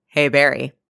Hey,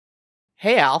 Barry.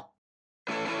 Hey, Al.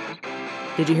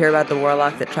 Did you hear about the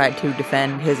warlock that tried to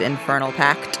defend his infernal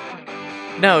pact?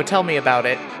 No, tell me about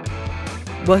it.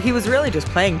 Well, he was really just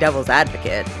playing devil's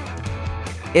advocate.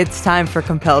 It's time for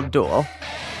Compelled Duel.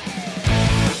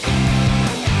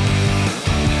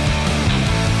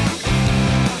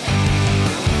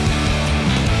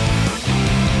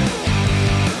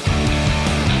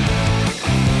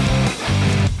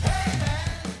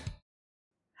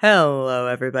 Hello,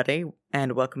 everybody,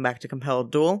 and welcome back to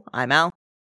Compelled Duel. I'm Al.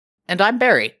 And I'm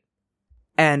Barry.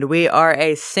 And we are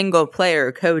a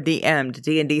single-player, co-DM'd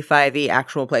D&D 5e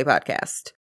actual play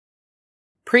podcast.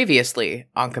 Previously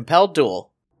on Compelled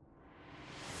Duel.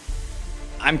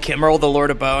 I'm Kimmerl, the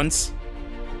Lord of Bones.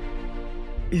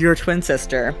 Your twin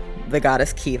sister, the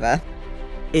goddess Kiva,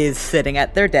 is sitting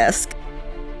at their desk.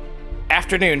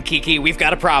 Afternoon, Kiki, we've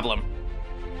got a problem.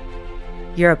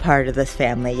 You're a part of this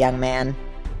family, young man.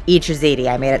 Eat your ziti,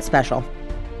 I made it special.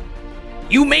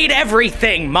 You made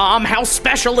everything, Mom! How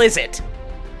special is it?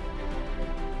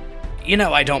 You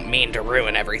know I don't mean to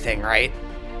ruin everything, right?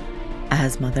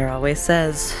 As Mother always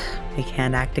says, we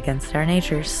can't act against our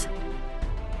natures.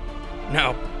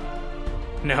 No.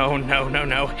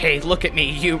 No. Hey, look at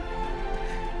me,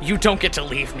 you don't get to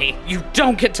leave me. You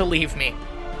don't get to leave me.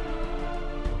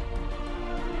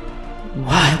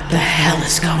 What the hell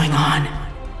is going on?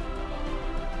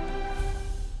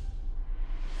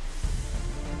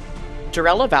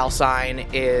 Jarella Valsine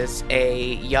is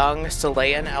a young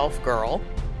Selayan elf girl.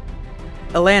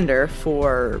 Elander,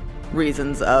 for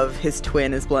reasons of his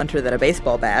twin is blunter than a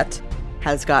baseball bat,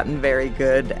 has gotten very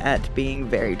good at being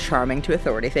very charming to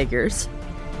authority figures.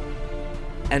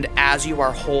 And as you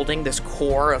are holding this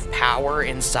core of power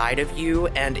inside of you,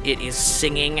 and it is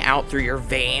singing out through your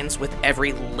veins with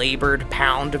every labored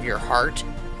pound of your heart,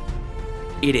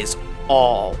 it is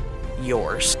all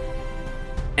yours.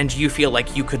 And you feel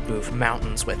like you could move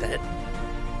mountains with it.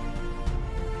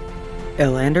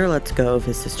 Elander lets go of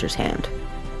his sister's hand.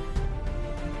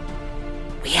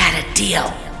 We had a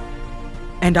deal.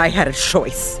 And I had a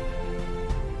choice.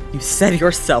 You said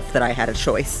yourself that I had a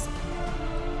choice.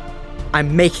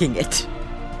 I'm making it.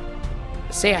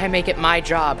 Say I make it my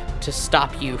job to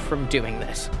stop you from doing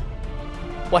this.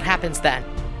 What happens then?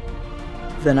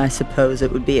 Then I suppose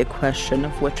it would be a question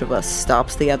of which of us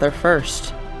stops the other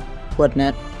first, wouldn't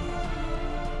it?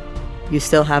 You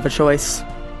still have a choice.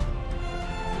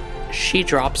 She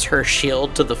drops her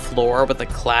shield to the floor with a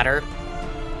clatter,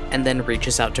 and then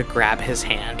reaches out to grab his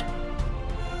hand.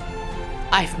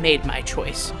 I've made my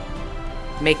choice.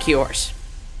 Make yours.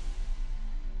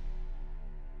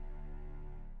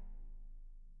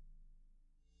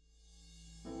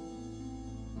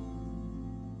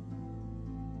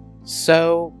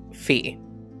 So, Fee,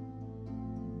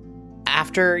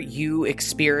 after you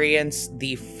experience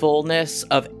the fullness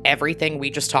of everything we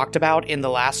just talked about in the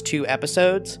last 2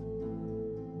 episodes,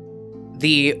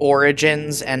 the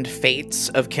origins and fates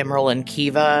of Kimmerl and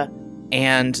Kiva,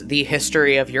 and the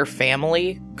history of your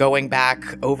family going back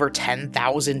over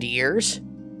 10,000 years,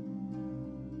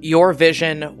 your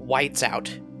vision whites out.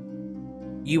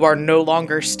 You are no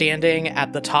longer standing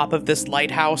at the top of this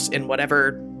lighthouse in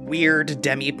whatever weird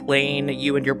demi-plane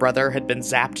you and your brother had been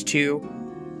zapped to.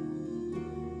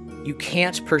 You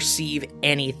can't perceive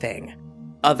anything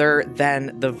other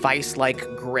than the vice-like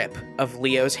grip of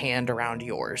Leo's hand around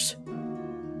yours.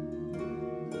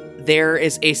 There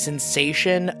is a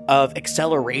sensation of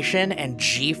acceleration and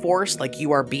G-force, like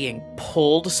you are being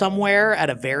pulled somewhere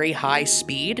at a very high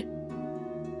speed.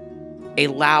 A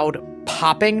loud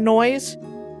popping noise,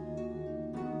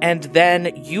 and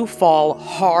then you fall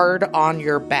hard on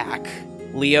your back,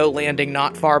 Leo landing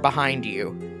not far behind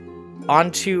you,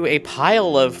 onto a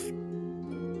pile of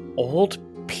old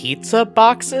pizza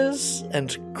boxes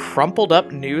and crumpled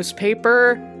up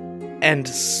newspaper and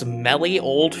smelly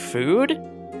old food.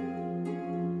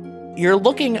 You're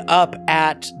looking up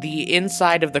at the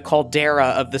inside of the caldera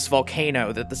of this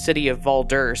volcano that the city of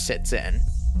Valdur sits in.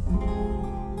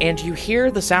 And you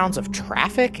hear the sounds of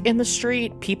traffic in the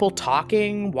street, people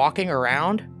talking, walking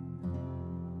around.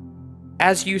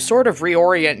 As you sort of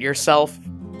reorient yourself,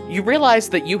 you realize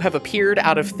that you have appeared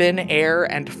out of thin air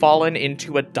and fallen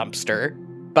into a dumpster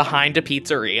behind a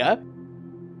pizzeria.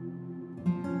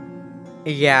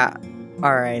 Yeah,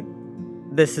 alright.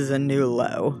 This is a new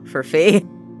low for Fee.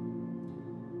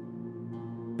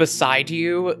 Beside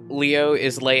you, Leo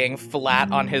is laying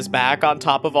flat on his back on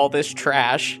top of all this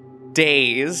trash,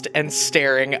 dazed and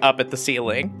staring up at the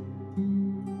ceiling.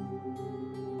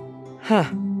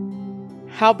 Huh.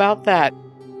 How about that?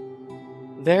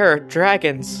 There are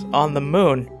dragons on the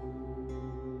moon.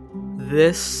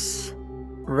 This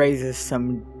raises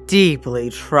some deeply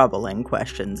troubling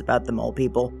questions about the mole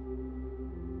people.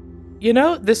 You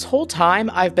know, this whole time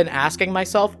I've been asking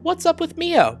myself, what's up with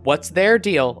Mia? What's their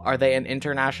deal? Are they an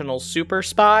international super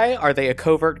spy? Are they a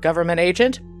covert government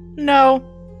agent? No.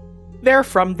 They're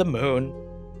from the moon.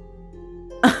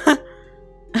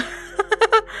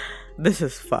 This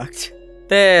is fucked.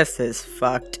 This is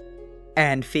fucked.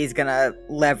 And Fee's gonna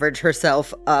leverage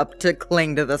herself up to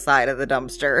cling to the side of the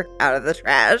dumpster out of the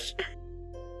trash.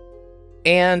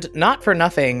 And not for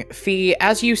nothing, Fee,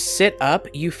 as you sit up,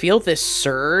 you feel this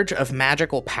surge of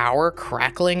magical power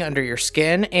crackling under your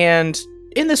skin, and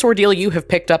in this ordeal, you have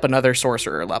picked up another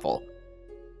sorcerer level.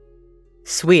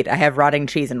 Sweet, I have rotting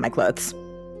cheese in my clothes.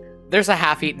 There's a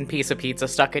half-eaten piece of pizza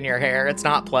stuck in your hair. It's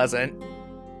not pleasant.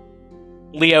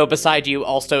 Leo beside you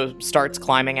also starts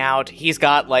climbing out. He's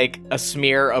got, like, a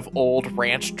smear of old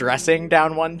ranch dressing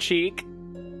down one cheek.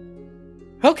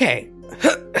 Okay.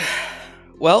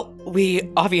 Well, we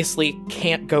obviously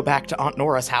can't go back to Aunt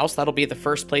Nora's house. That'll be the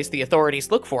first place the authorities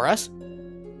look for us.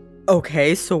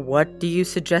 Okay, so what do you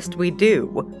suggest we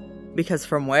do? Because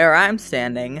from where I'm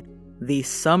standing, the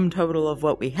sum total of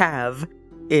what we have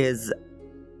is...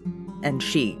 And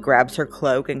she grabs her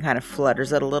cloak and kind of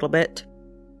flutters it a little bit.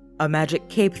 A magic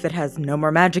cape that has no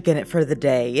more magic in it for the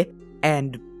day.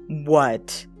 And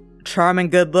what? Charming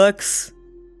good looks?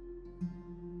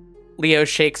 Leo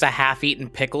shakes a half-eaten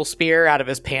pickle spear out of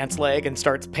his pants leg and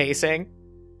starts pacing.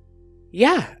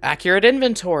 Yeah, accurate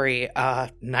inventory.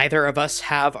 Neither of us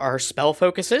have our spell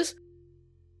focuses.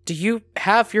 Do you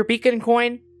have your beacon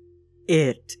coin?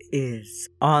 It is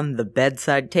on the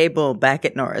bedside table back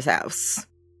at Nora's house.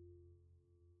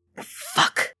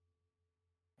 Fuck.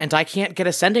 And I can't get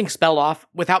a sending spell off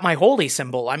without my holy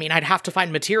symbol. I mean, I'd have to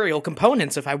find material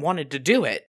components if I wanted to do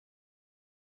it.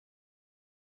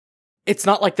 It's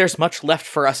not like there's much left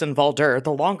for us in Valdur.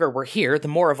 The longer we're here, the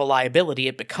more of a liability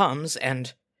it becomes,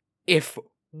 and if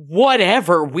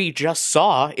whatever we just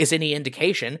saw is any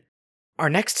indication, our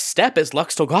next step is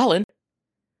Luxtolgallen.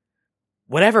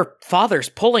 Whatever Father's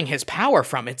pulling his power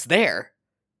from, it's there.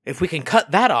 If we can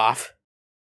cut that off...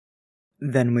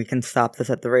 Then we can stop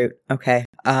this at the root. Okay.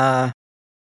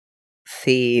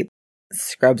 Fee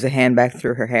scrubs a hand back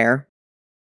through her hair.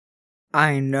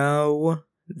 I know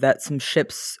that some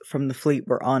ships from the fleet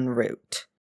were en route.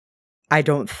 I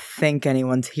don't think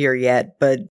anyone's here yet,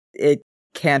 but it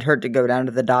can't hurt to go down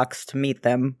to the docks to meet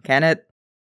them, can it?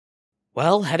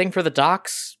 Well, heading for the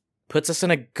docks puts us in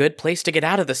a good place to get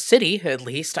out of the city, at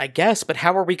least, I guess, but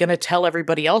how are we going to tell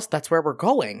everybody else that's where we're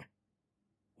going?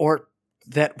 Or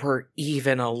that we're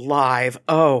even alive.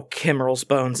 Oh, Kimmerl's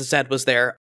bones, Zed was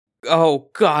there.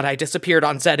 Oh god, I disappeared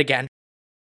on Zed again.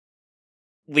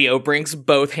 Leo brings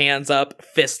both hands up,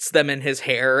 fists them in his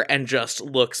hair, and just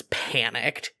looks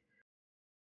panicked.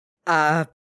 Neither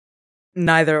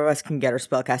of us can get our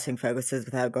spellcasting focuses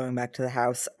without going back to the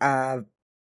house.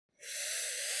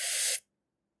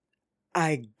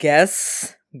 I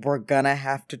guess we're gonna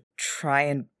have to try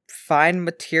and find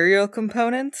material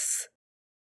components?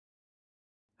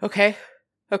 Okay,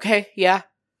 yeah.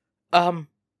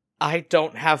 I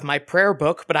don't have my prayer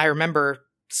book, but I remember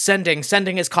sending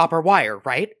is copper wire,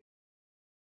 right?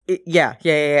 Yeah.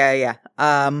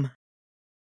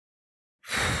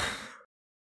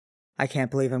 I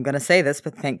can't believe I'm gonna say this,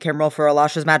 but thank Kimmerl for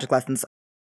Alash's magic lessons.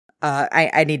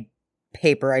 I need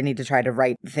paper. I need to try to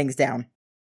write things down.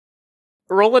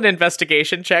 Roll an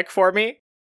investigation check for me.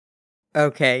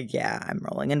 Okay, yeah, I'm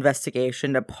rolling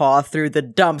investigation to paw through the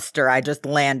dumpster I just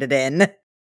landed in.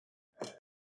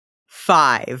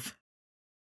 5.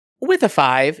 With a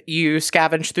 5, you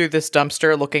scavenge through this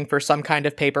dumpster looking for some kind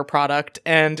of paper product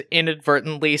and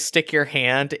inadvertently stick your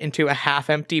hand into a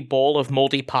half-empty bowl of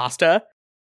moldy pasta.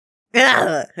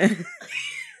 No,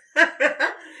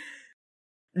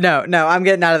 I'm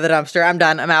getting out of the dumpster. I'm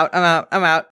done. I'm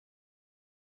out.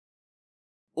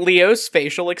 Leo's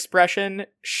facial expression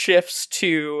shifts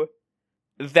to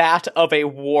that of a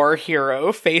war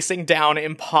hero facing down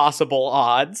impossible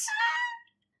odds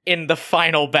in the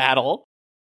final battle.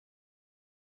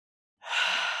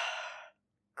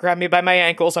 Grab me by my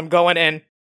ankles, I'm going in.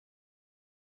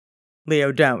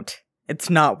 Leo, don't. It's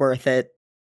not worth it.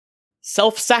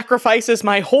 Self-sacrifice is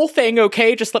my whole thing,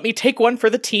 okay? Just let me take one for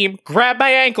the team. Grab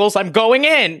my ankles, I'm going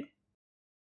in!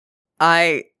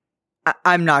 I'm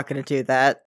not gonna do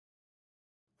that.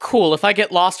 Cool, if I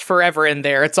get lost forever in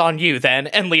there, it's on you then.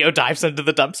 And Leo dives into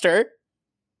the dumpster.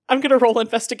 I'm gonna roll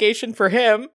investigation for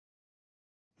him.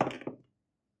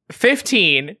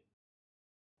 15.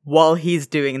 While he's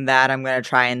doing that, I'm gonna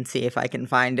try and see if I can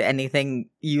find anything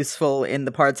useful in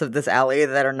the parts of this alley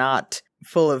that are not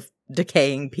full of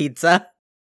decaying pizza.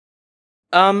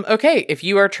 Okay, if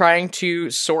you are trying to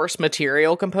source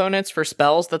material components for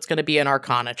spells, that's going to be an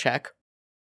Arcana check.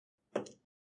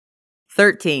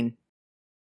 13.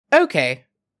 Okay.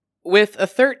 With a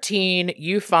 13,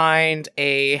 you find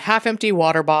a half-empty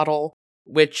water bottle,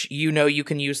 which you know you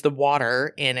can use the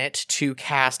water in it to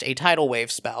cast a tidal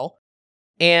wave spell,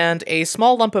 and a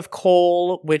small lump of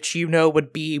coal, which you know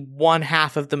would be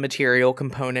 1/2 of the material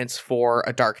components for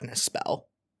a darkness spell.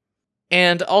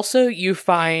 And also you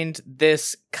find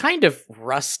this kind of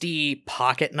rusty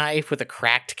pocket knife with a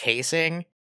cracked casing.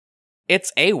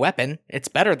 It's a weapon. It's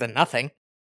better than nothing.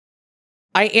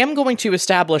 I am going to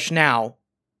establish now,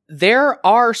 there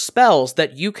are spells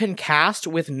that you can cast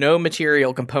with no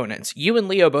material components. You and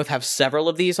Leo both have several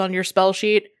of these on your spell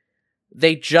sheet.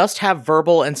 They just have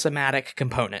verbal and somatic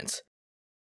components.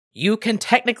 You can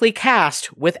technically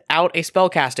cast without a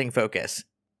spellcasting focus,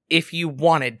 if you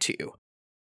wanted to.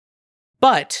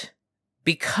 But,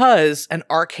 because an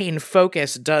arcane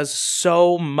focus does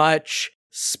so much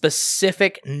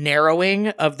specific narrowing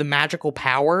of the magical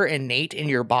power innate in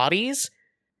your bodies,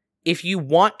 if you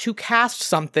want to cast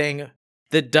something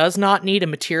that does not need a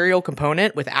material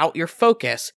component without your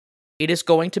focus, it is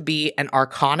going to be an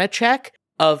Arcana check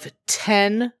of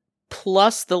 10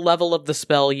 plus the level of the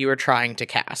spell you are trying to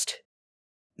cast.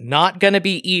 Not gonna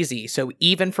be easy, so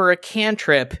even for a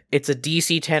cantrip, it's a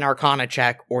DC 10 Arcana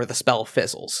check or the spell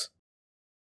fizzles.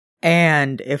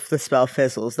 And if the spell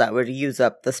fizzles, that would use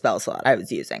up the spell slot I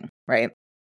was using, right?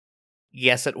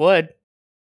 Yes, it would.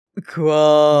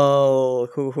 Cool.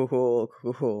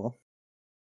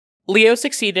 Leo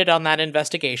succeeded on that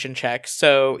investigation check,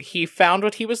 so he found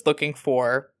what he was looking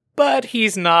for, but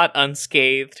he's not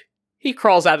unscathed. He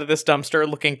crawls out of this dumpster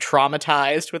looking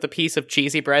traumatized with a piece of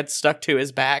cheesy bread stuck to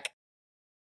his back.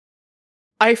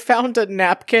 I found a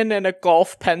napkin and a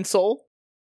golf pencil.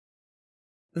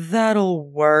 That'll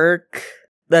work.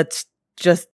 Let's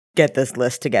just get this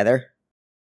list together.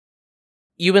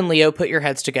 You and Leo put your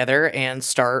heads together and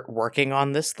start working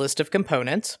on this list of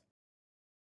components.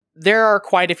 There are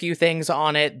quite a few things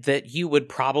on it that you would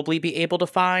probably be able to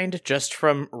find just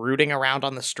from rooting around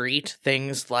on the street.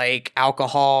 Things like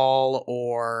alcohol,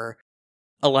 or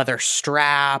a leather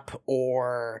strap,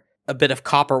 or a bit of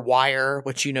copper wire,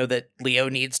 which you know that Leo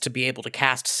needs to be able to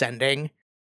cast sending.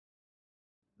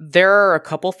 There are a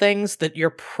couple things that you're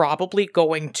probably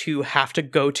going to have to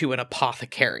go to an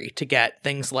apothecary to get,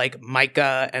 things like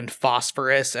mica and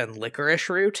phosphorus and licorice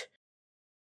root.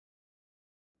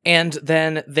 And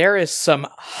then there is some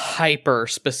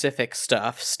hyper-specific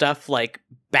stuff like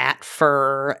bat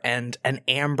fur and an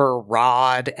amber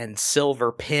rod and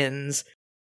silver pins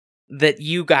that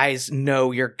you guys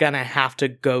know you're gonna have to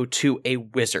go to a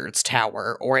wizard's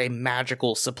tower or a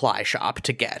magical supply shop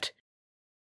to get.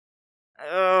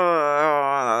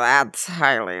 Oh, that's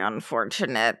highly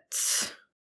unfortunate.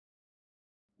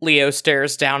 Leo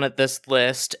stares down at this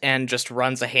list and just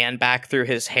runs a hand back through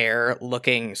his hair,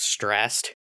 looking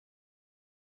stressed.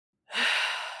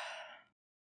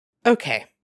 Okay.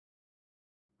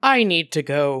 I need to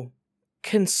go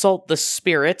consult the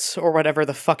spirits, or whatever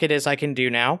the fuck it is I can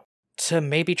do now, to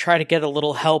maybe try to get a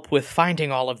little help with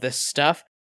finding all of this stuff.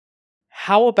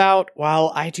 How about,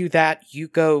 while I do that, you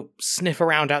go sniff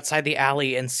around outside the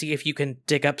alley and see if you can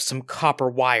dig up some copper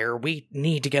wire. We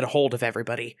need to get a hold of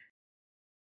everybody.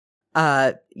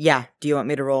 Yeah. Do you want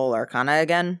me to roll Arcana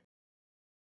again?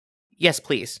 Yes,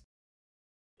 please.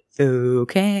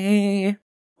 Okay.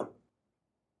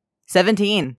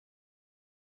 17.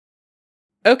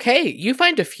 Okay, you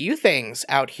find a few things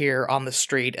out here on the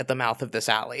street at the mouth of this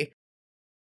alley.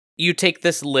 You take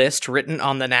this list written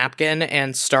on the napkin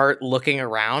and start looking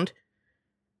around.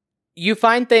 You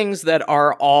find things that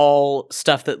are all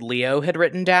stuff that Leo had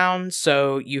written down,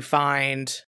 so you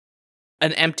find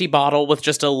an empty bottle with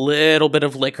just a little bit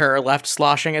of liquor left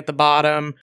sloshing at the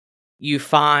bottom. You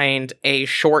find a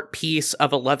short piece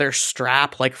of a leather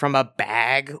strap, like from a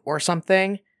bag or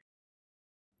something.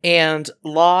 And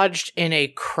lodged in a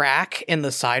crack in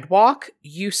the sidewalk,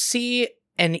 you see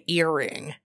an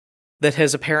earring that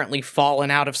has apparently fallen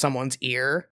out of someone's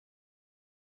ear.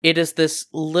 It is this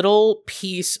little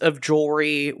piece of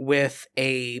jewelry with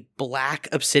a black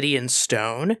obsidian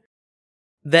stone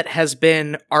that has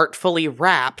been artfully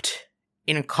wrapped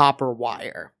in copper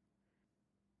wire.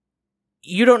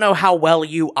 You don't know how well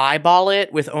you eyeball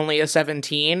it with only a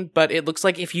 17, but it looks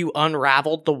like if you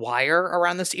unraveled the wire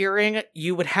around this earring,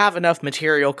 you would have enough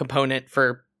material component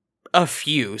for a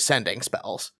few sending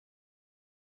spells.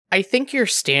 I think you're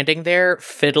standing there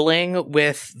fiddling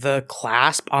with the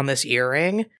clasp on this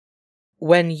earring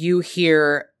when you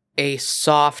hear a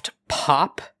soft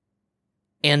pop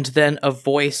And then a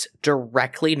voice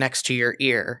directly next to your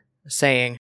ear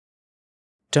saying,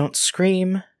 "Don't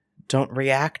scream, don't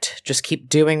react, just keep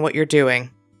doing what you're doing."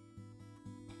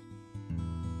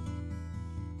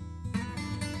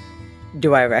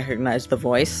 Do I recognize the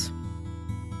voice?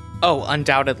 Oh,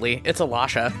 undoubtedly. It's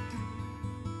Elisha.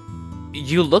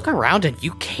 You look around and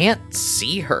you can't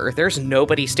see her. There's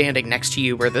nobody standing next to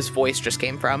you where this voice just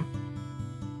came from.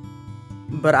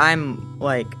 But I'm,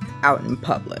 like, out in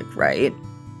public, right?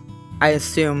 I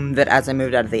assume that as I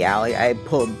moved out of the alley, I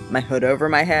pulled my hood over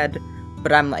my head,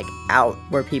 but I'm, like, out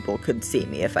where people could see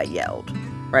me if I yelled,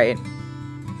 right?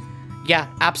 Yeah,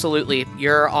 absolutely.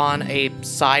 You're on a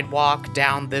sidewalk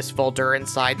down this Volduran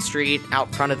side street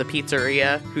out front of the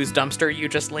pizzeria whose dumpster you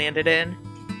just landed in.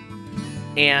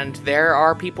 And there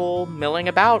are people milling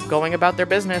about, going about their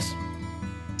business.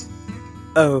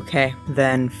 Okay,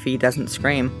 then Fee doesn't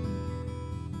scream.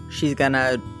 She's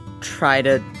gonna try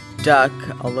to duck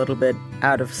a little bit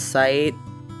out of sight.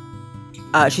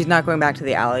 She's not going back to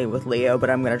the alley with Leo, but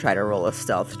I'm gonna try to roll a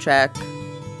stealth check.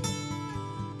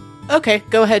 Okay,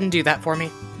 go ahead and do that for me.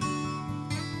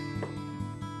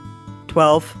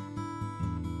 12.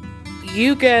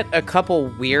 You get a couple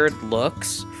weird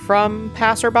looks from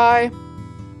passerby,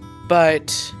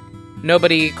 but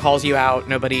nobody calls you out,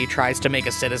 nobody tries to make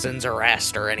a citizen's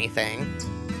arrest or anything.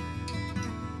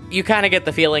 You kind of get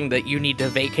the feeling that you need to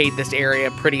vacate this area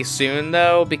pretty soon,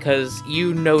 though, because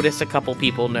you notice a couple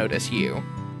people notice you.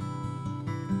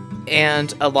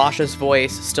 And Elisha's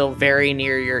voice, still very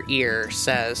near your ear,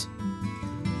 says,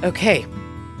 "Okay,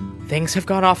 things have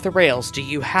gone off the rails. Do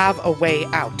you have a way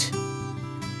out?"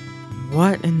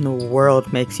 What in the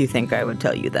world makes you think I would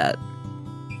tell you that?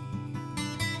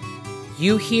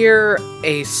 You hear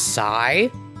a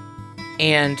sigh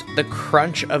and the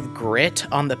crunch of grit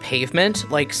on the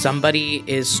pavement, like somebody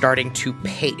is starting to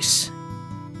pace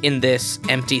in this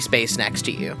empty space next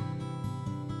to you.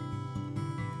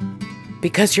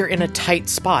 Because you're in a tight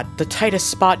spot, the tightest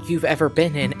spot you've ever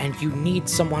been in, and you need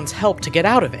someone's help to get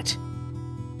out of it.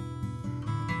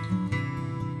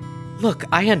 Look,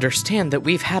 I understand that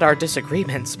we've had our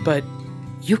disagreements, but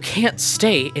you can't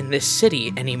stay in this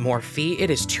city anymore, Fee. It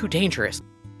is too dangerous.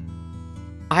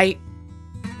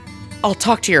 I'll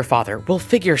talk to your father. We'll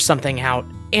figure something out.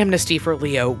 Amnesty for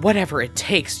Leo, whatever it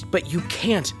takes, but you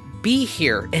can't be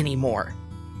here anymore.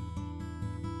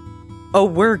 Oh,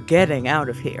 we're getting out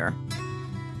of here.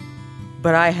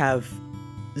 But I have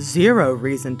zero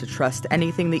reason to trust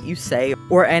anything that you say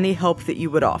or any help that you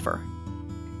would offer.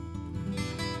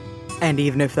 And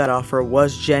even if that offer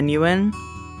was genuine,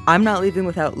 I'm not leaving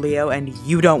without Leo, and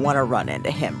you don't want to run into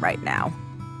him right now.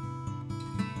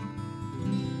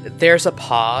 There's a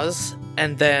pause,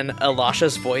 and then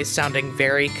Elisha's voice, sounding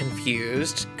very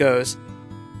confused, goes,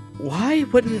 "Why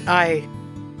wouldn't I?"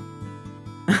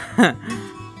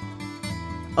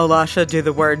 Elisha, do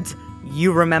the words,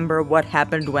 "You remember what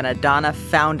happened when Adana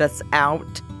found us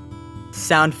out"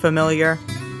 sound familiar?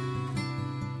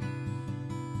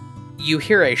 You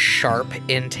hear a sharp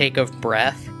intake of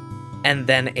breath, and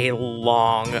then a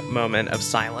long moment of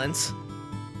silence.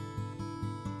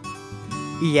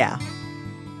 Yeah.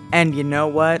 And you know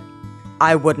what?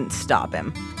 I wouldn't stop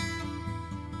him.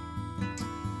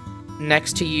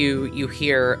 Next to you, you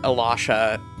hear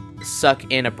Elisha suck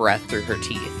in a breath through her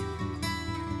teeth.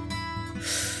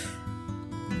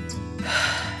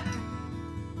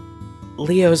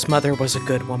 Leo's mother was a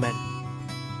good woman.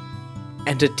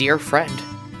 And a dear friend.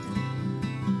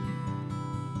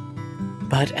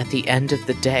 But at the end of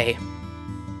the day,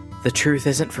 the truth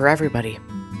isn't for everybody.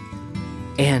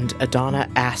 And Adana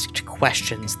asked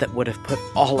questions that would have put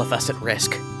all of us at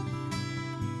risk.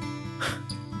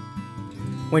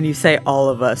 When you say all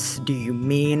of us, do you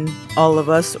mean all of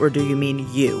us, or do you mean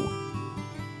you?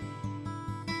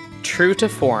 True to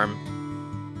form,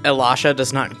 Elisha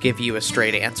does not give you a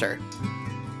straight answer.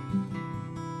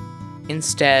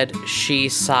 Instead, she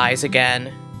sighs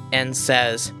again and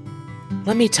says,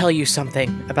 "Let me tell you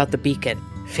something about the beacon,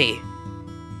 Fee.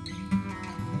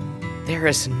 There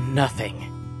is nothing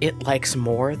it likes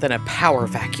more than a power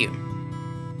vacuum.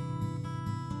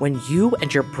 When you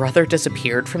and your brother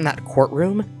disappeared from that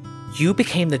courtroom, you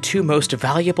became the two most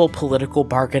valuable political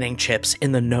bargaining chips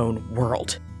in the known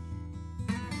world.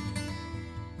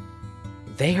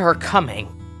 They are coming,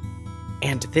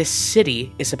 and this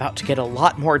city is about to get a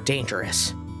lot more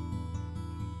dangerous.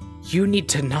 You need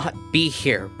to not be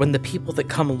here when the people that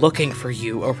come looking for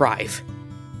you arrive.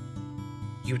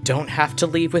 You don't have to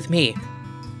leave with me.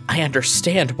 I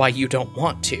understand why you don't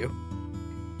want to,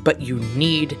 but you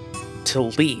need to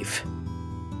leave."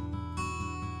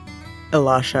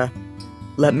 Elisha,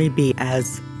 let me be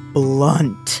as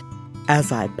blunt as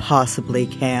I possibly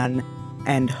can,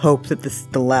 and hope that this is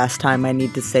the last time I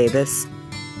need to say this.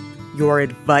 Your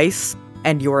advice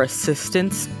and your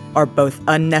assistance are both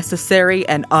unnecessary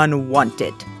and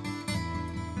unwanted.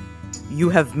 You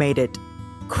have made it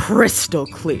crystal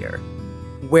clear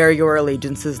where your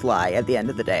allegiances lie at the end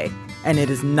of the day, and it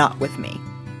is not with me.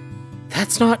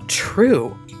 That's not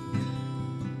true.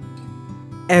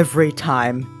 Every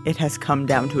time it has come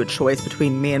down to a choice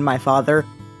between me and my father,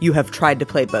 you have tried to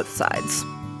play both sides.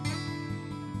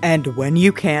 And when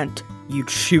you can't, you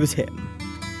choose him.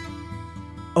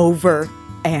 Over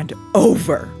and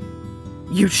over,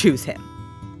 you choose him.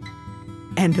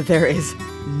 And there is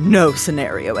no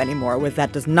scenario anymore where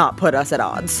that does not put us at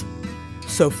odds.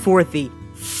 So for the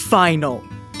final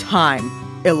time,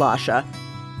 Elisha,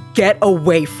 get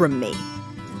away from me.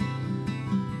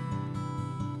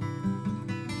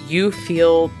 You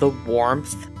feel the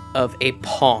warmth of a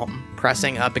palm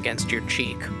pressing up against your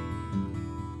cheek.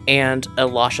 And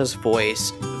Elisha's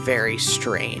voice, very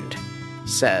strained,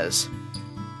 says,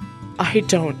 I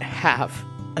don't have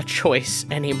a choice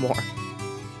anymore.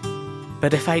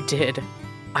 But if I did,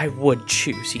 I would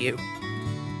choose you.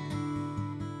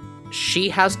 She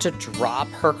has to drop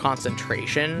her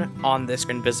concentration on this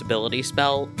invisibility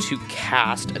spell to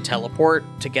cast a teleport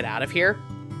to get out of here.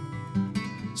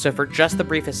 So for just the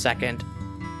briefest second,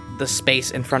 the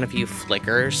space in front of you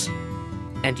flickers,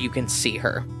 and you can see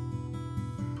her.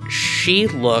 She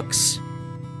looks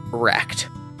wrecked.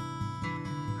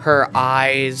 Her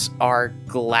eyes are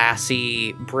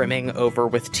glassy, brimming over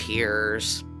with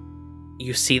tears.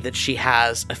 You see that she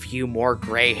has a few more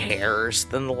gray hairs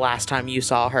than the last time you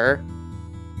saw her.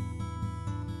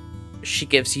 She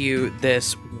gives you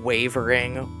this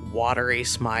wavering, watery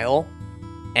smile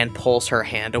and pulls her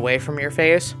hand away from your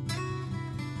face.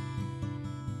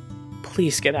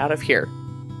 Please get out of here.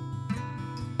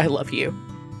 I love you.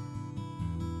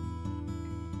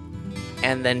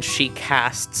 And then she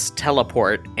casts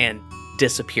teleport and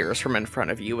disappears from in front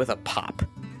of you with a pop.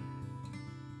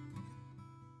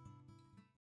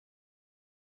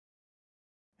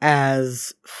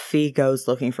 As Fee goes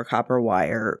looking for copper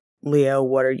wire, Leo,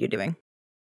 what are you doing?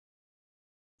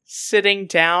 Sitting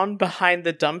down behind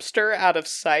the dumpster out of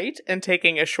sight and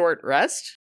taking a short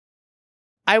rest.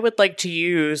 I would like to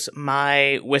use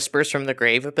my Whispers from the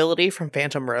Grave ability from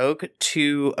Phantom Rogue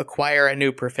to acquire a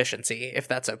new proficiency, if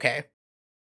that's okay.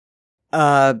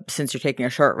 Since you're taking a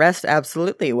short rest,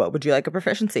 absolutely. What would you like a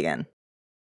proficiency in?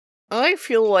 I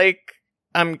feel like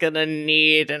I'm gonna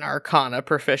need an Arcana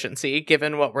proficiency,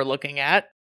 given what we're looking at.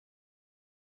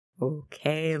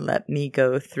 Okay, let me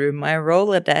go through my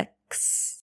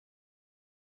Rolodex.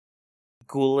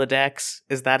 Guladex,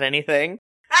 is that anything?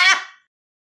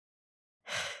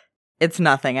 It's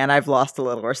nothing, and I've lost a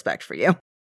little respect for you.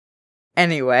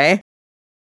 Anyway,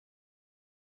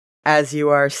 as you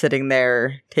are sitting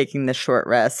there taking this short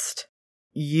rest,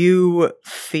 you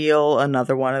feel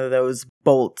another one of those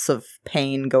bolts of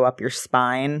pain go up your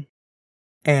spine,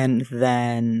 and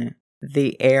then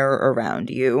the air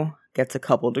around you gets a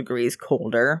couple degrees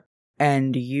colder,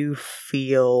 and you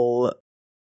feel...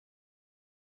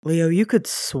 Leo, you could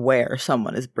swear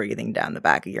someone is breathing down the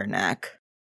back of your neck.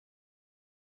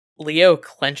 Leo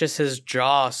clenches his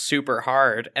jaw super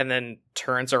hard and then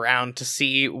turns around to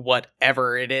see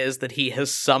whatever it is that he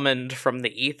has summoned from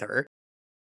the ether.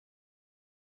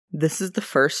 This is the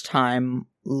first time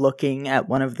looking at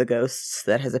one of the ghosts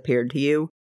that has appeared to you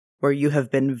where you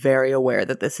have been very aware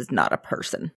that this is not a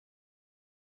person.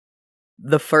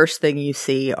 The first thing you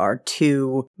see are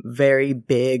two very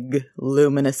big,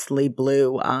 luminously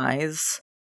blue eyes,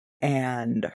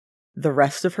 and the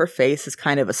rest of her face is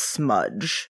kind of a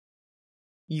smudge.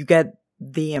 You get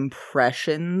the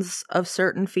impressions of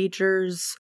certain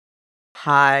features: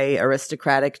 high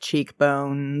aristocratic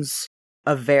cheekbones,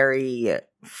 a very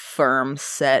firm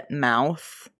set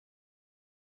mouth,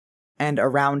 and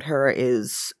around her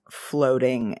is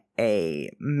floating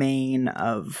a mane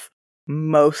of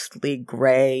mostly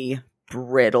gray,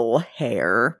 brittle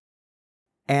hair,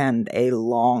 and a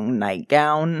long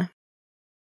nightgown,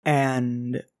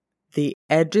 and the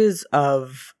edges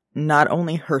of not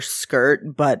only her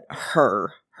skirt, but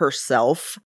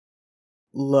herself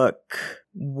look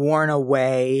worn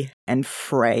away and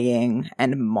fraying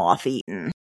and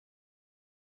moth-eaten.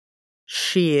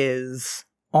 She is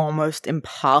almost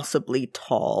impossibly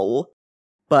tall,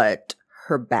 but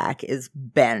her back is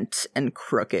bent and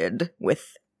crooked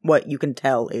with what you can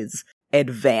tell is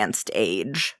advanced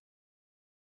age.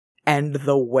 And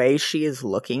the way she is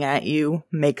looking at you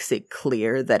makes it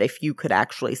clear that if you could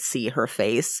actually see her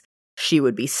face, she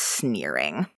would be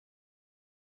sneering.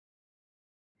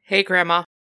 Hey, Grandma.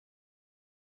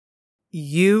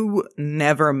 You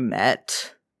never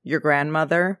met your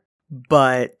grandmother,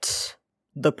 but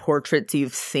the portraits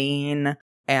you've seen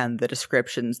and the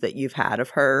descriptions that you've had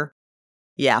of her,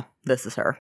 yeah, this is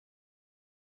her.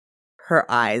 Her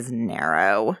eyes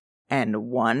narrow, and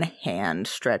one hand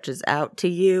stretches out to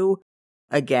you,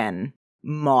 again,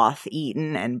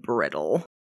 moth-eaten and brittle,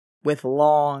 with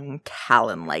long,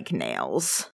 talon-like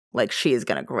nails, like she is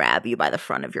gonna grab you by the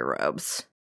front of your robes.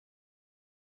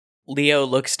 Leo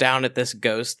looks down at this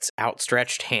ghost's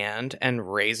outstretched hand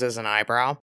and raises an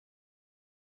eyebrow.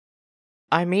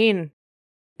 I mean,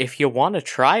 if you want to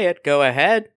try it, go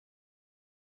ahead.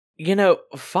 You know,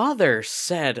 Father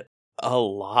said a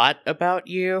lot about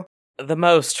you. The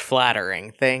most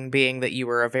flattering thing being that you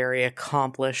were a very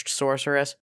accomplished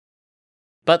sorceress.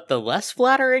 But the less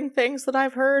flattering things that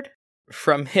I've heard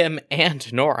from him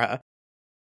and Nora,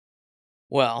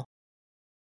 well,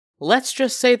 let's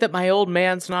just say that my old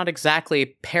man's not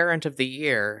exactly parent of the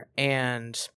year,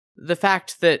 and the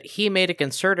fact that he made a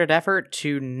concerted effort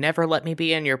to never let me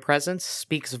be in your presence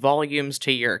speaks volumes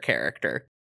to your character.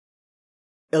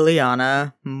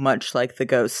 Ileana, much like the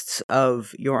ghosts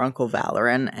of your Uncle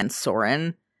Valoran and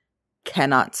Soren,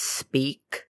 cannot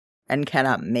speak and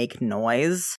cannot make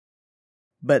noise,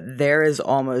 but there is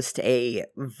almost a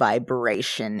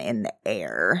vibration in the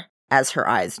air as her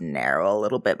eyes narrow a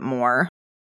little bit more.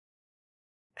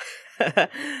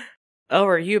 Oh,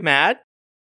 are you mad?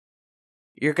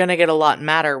 You're gonna get a lot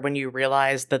madder when you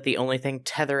realize that the only thing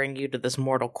tethering you to this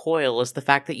mortal coil is the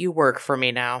fact that you work for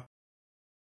me now.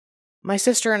 My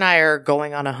sister and I are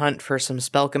going on a hunt for some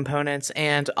spell components,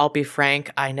 and I'll be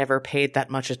frank, I never paid that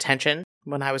much attention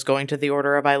when I was going to the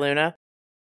Order of Iluna.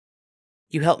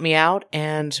 You helped me out,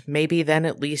 and maybe then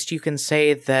at least you can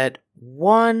say that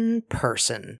one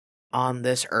person on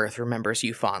this earth remembers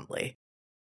you fondly.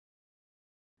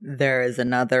 There is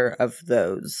another of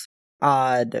those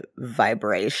odd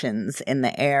vibrations in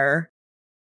the air,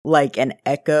 like an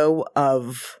echo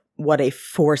of what a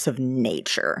force of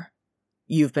nature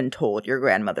you've been told your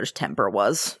grandmother's temper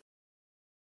was.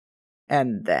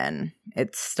 And then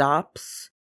it stops,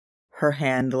 her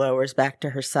hand lowers back to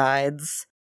her sides,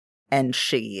 and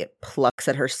she plucks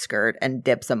at her skirt and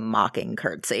dips a mocking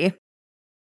curtsy.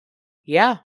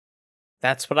 Yeah,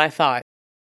 that's what I thought.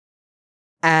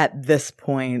 At this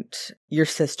point, your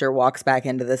sister walks back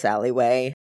into this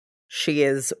alleyway. She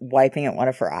is wiping at one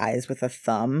of her eyes with a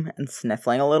thumb and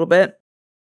sniffling a little bit.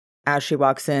 As she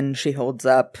walks in, she holds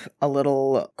up a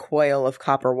little coil of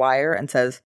copper wire and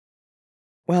says,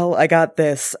 "Well, I got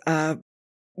this.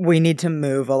 We need to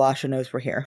move. Alasha knows we're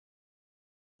here."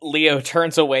 Leo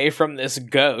turns away from this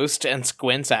ghost and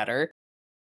squints at her.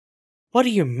 What do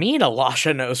you mean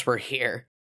Alasha knows we're here?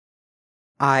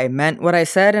 I meant what I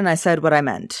said, and I said what I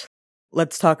meant.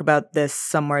 Let's talk about this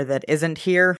somewhere that isn't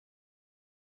here.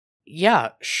 Yeah,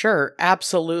 sure,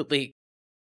 absolutely.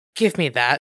 Give me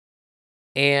that.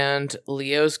 And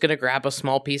Leo's gonna grab a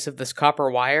small piece of this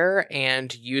copper wire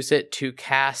and use it to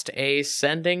cast a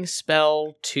sending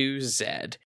spell to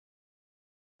Zed.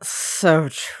 So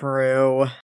true.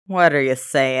 What are you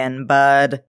saying,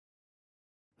 bud?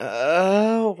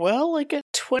 Well, I get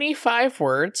 25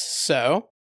 words, so...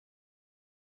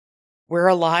 We're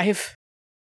alive.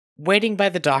 Waiting by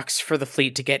the docks for the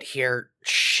fleet to get here.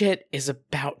 Shit is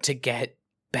about to get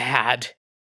bad.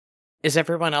 Is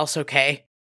everyone else okay?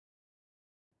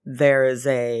 There is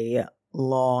a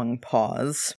long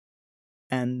pause,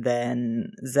 and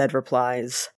then Zed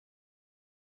replies,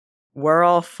 "We're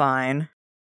all fine.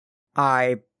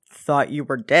 I thought you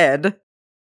were dead.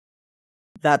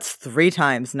 That's 3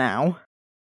 times now.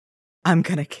 I'm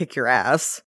gonna kick your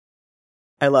ass.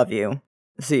 I love you.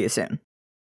 See you soon."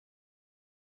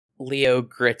 Leo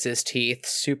grits his teeth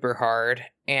super hard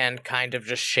and kind of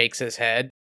just shakes his head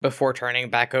before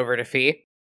turning back over to Fee.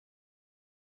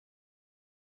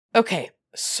 Okay,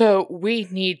 so we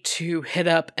need to hit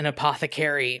up an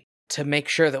apothecary to make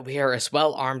sure that we are as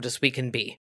well armed as we can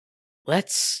be.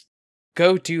 Let's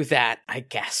go do that, I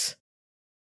guess.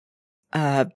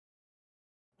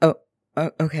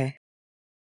 Okay.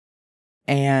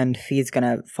 And Fee's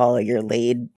gonna follow your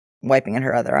lead, wiping at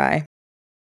her other eye.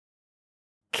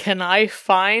 Can I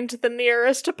find the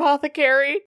nearest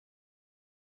apothecary?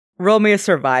 Roll me a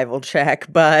survival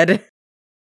check, bud.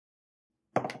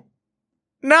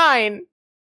 9!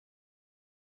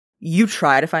 You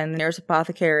try to find the nearest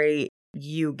apothecary,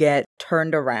 you get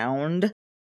turned around,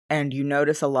 and you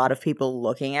notice a lot of people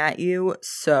looking at you,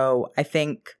 so I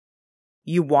think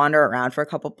you wander around for a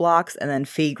couple blocks, and then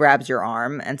Fee grabs your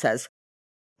arm and says,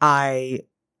 "I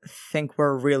think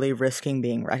we're really risking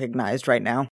being recognized right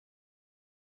now."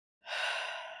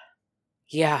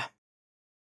 Yeah.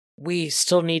 we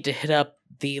still need to hit up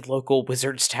the local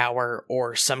wizard's tower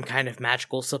or some kind of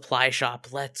magical supply shop.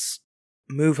 Let's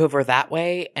move over that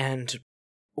way and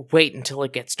wait until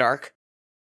it gets dark.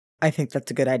 I think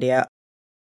that's a good idea.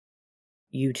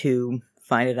 You two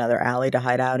find another alley to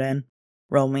hide out in.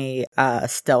 Roll me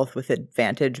stealth with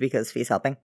advantage because Fee's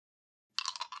helping.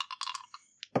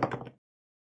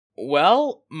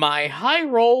 Well, my high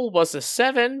roll was a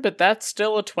 7, but that's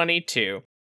still a 22.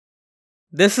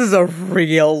 This is a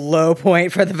real low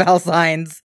point for the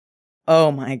Valsigns.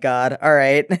 Oh my god.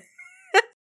 Alright.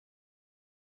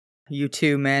 You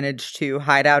two manage to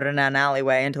hide out in an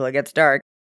alleyway until it gets dark.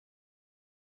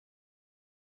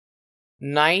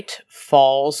 Night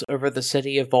falls over the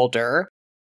city of Voldur,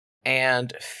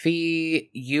 and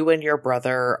Fee, you and your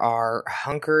brother are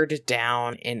hunkered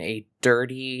down in a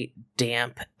dirty,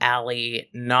 damp alley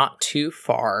not too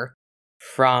far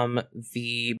from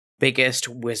the biggest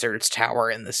wizard's tower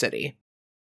in the city.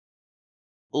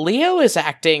 Leo is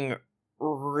acting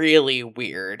really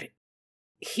weird.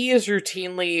 He is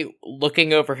routinely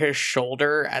looking over his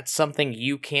shoulder at something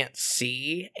you can't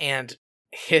see and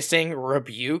hissing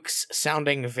rebukes,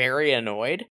 sounding very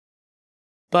annoyed.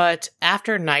 But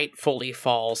after night fully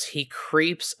falls, he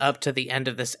creeps up to the end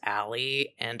of this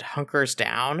alley and hunkers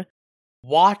down,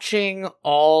 watching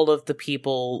all of the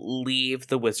people leave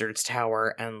the wizard's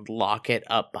tower and lock it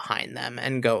up behind them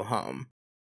and go home.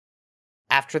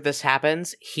 After this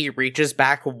happens, he reaches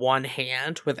back one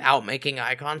hand without making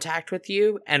eye contact with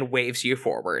you and waves you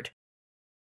forward.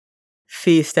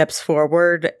 Fee steps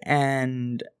forward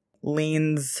and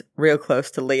leans real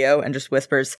close to Leo and just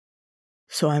whispers,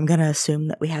 "So I'm gonna assume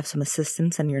that we have some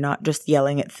assistance and you're not just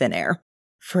yelling at thin air.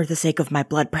 For the sake of my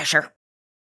blood pressure."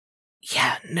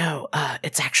 Yeah, no,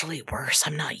 it's actually worse.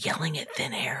 I'm not yelling at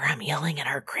thin air. I'm yelling at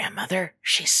our grandmother.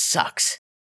 She sucks.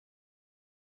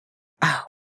 Oh.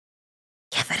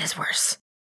 Yeah, that is worse.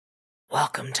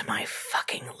 Welcome to my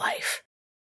fucking life.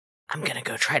 I'm gonna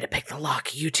go try to pick the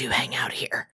lock. You two hang out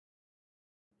here.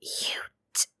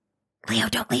 Leo,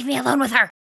 don't leave me alone with her.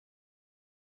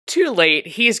 Too late,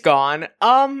 he's gone.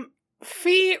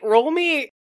 Fee, roll me...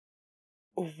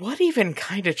 What even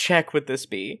kind of check would this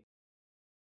be?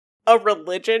 A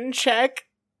religion check?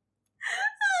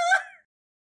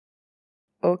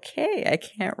 Okay, I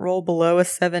can't roll below a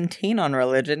 17 on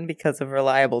religion because of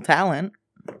reliable talent.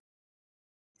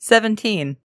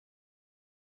 17.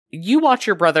 You watch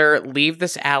your brother leave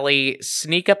this alley,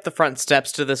 sneak up the front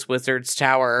steps to this wizard's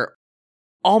tower,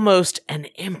 almost an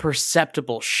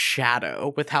imperceptible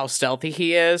shadow with how stealthy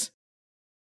he is.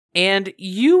 And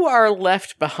you are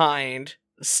left behind,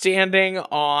 standing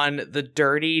on the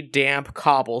dirty, damp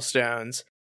cobblestones,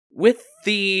 with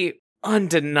the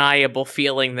undeniable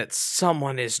feeling that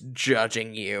someone is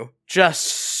judging you just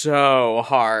so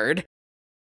hard.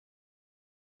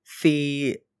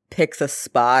 Fee picks a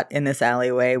spot in this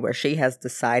alleyway where she has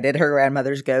decided her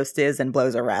grandmother's ghost is and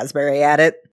blows a raspberry at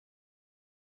it.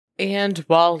 And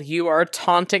while you are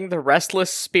taunting the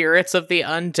restless spirits of the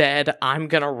undead, I'm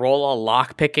gonna roll a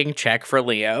lockpicking check for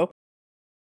Leo.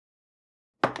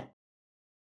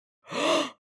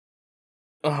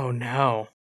 Oh no.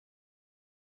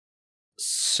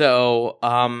 So,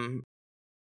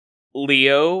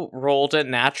 Leo rolled a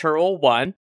natural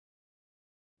 1.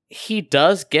 He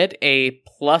does get a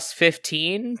plus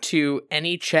 15 to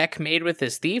any check made with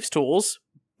his thieves' tools,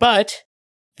 but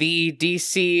the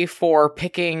DC for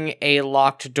picking a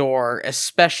locked door,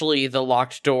 especially the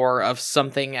locked door of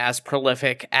something as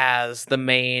prolific as the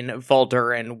main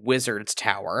Volduran Wizard's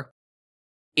Tower,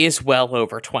 is well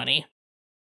over 20.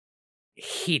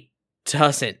 He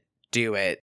doesn't do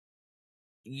it.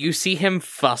 You see him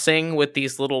fussing with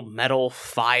these little metal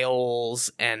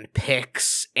files and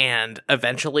picks, and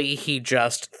eventually he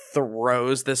just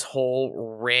throws this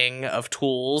whole ring of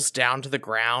tools down to the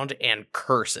ground and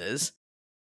curses.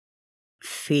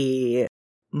 Fee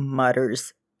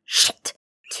mutters "shit"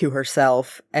 to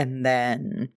herself, and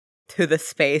then to the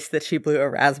space that she blew a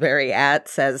raspberry at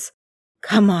says,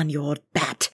 "Come on, you old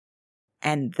bat."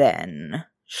 And then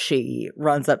she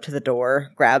runs up to the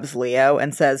door, grabs Leo,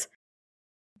 and says,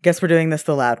 "Guess we're doing this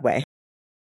the loud way."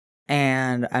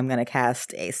 And I'm gonna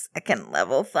cast a 2nd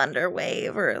level Thunder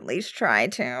Wave, or at least try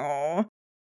to.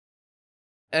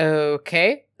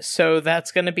 Okay, so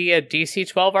that's gonna be a DC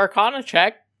 12 Arcana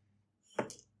check.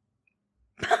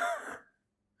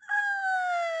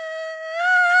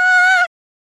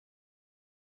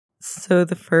 So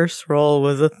the first roll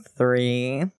was a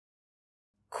 3.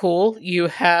 Cool, you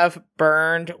have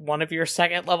burned one of your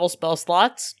 2nd level spell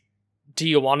slots. Do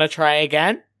you want to try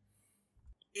again?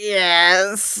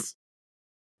 Yes.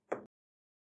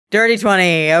 Dirty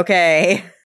 20, okay.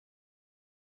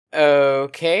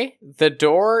 Okay, the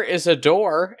door is a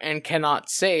door and cannot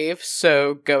save,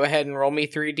 so go ahead and roll me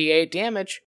 3d8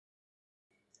 damage.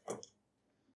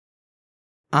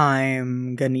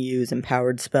 I'm gonna use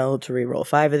Empowered Spell to reroll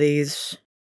 5 of these.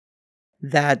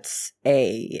 That's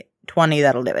a 20,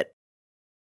 that'll do it.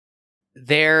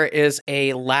 There is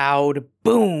a loud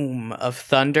boom of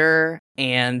thunder,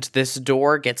 and this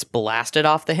door gets blasted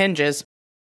off the hinges.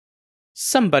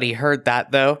 Somebody heard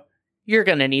that, though. You're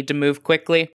gonna need to move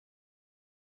quickly.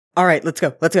 Alright, let's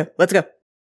go.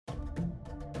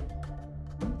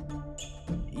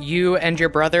 You and your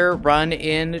brother run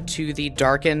into the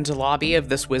darkened lobby of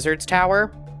this wizard's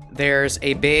tower. There's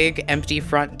a big, empty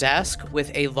front desk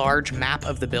with a large map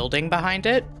of the building behind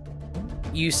it.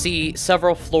 You see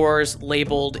several floors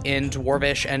labeled in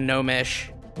Dwarvish and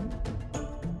Gnomish.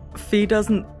 Fee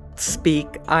doesn't speak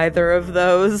either of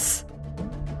those.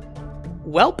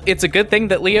 Welp, it's a good thing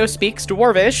that Leo speaks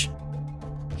Dwarvish.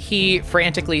 He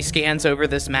frantically scans over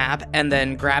this map and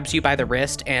then grabs you by the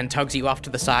wrist and tugs you off to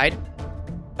the side.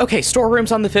 Okay,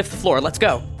 storeroom's on the 5th floor, let's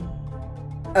go.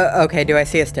 Okay, do I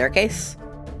see a staircase?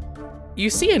 You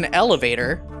see an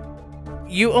elevator.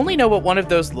 You only know what one of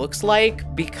those looks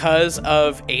like because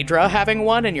of Adra having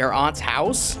one in your aunt's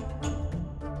house.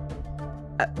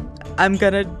 I'm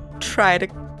gonna try to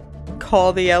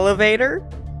call the elevator.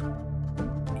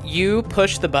 You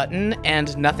push the button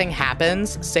and nothing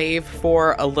happens save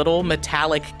for a little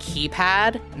metallic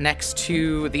keypad next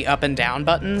to the up and down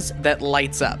buttons that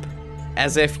lights up,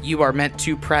 as if you are meant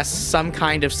to press some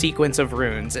kind of sequence of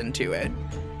runes into it.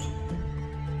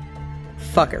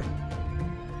 Fucker.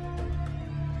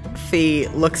 Fee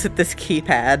looks at this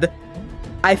keypad.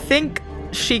 I think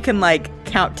she can,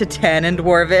 count to 10 in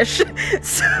Dwarvish.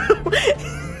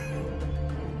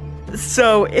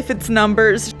 So if it's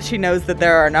numbers, she knows that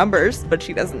there are numbers, but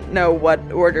she doesn't know what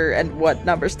order and what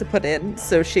numbers to put in.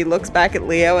 So she looks back at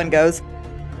Leo and goes,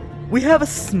 "We have a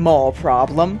small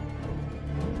problem."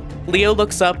 Leo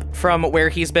looks up from where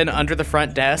he's been under the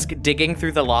front desk, digging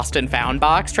through the lost and found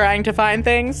box, trying to find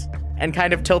things, and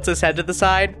kind of tilts his head to the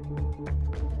side.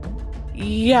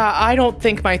 Yeah, I don't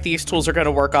think my thieves' tools are going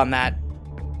to work on that.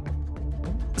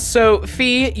 So,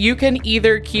 Fee, you can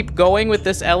either keep going with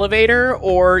this elevator,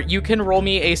 or you can roll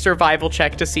me a survival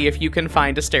check to see if you can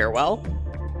find a stairwell.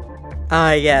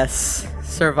 Yes.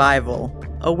 Survival.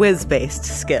 A whiz-based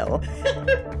skill.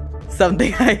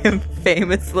 Something I am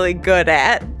famously good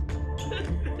at.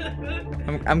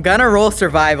 I'm gonna roll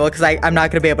survival, because I'm not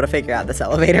gonna be able to figure out this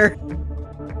elevator.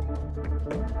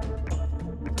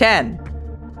 10.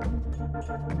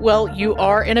 Well, you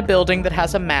are in a building that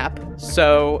has a map,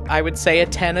 so I would say a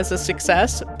 10 is a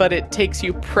success, but it takes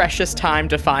you precious time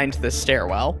to find this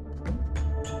stairwell.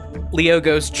 Leo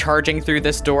goes charging through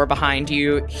this door behind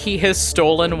you. He has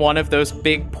stolen one of those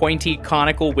big, pointy,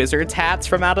 conical wizard's hats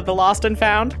from out of the Lost and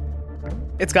Found.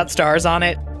 It's got stars on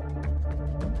it.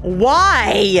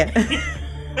 Why?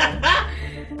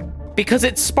 Because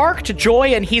it sparked joy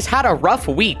and he's had a rough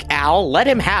week, Al. Let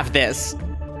him have this.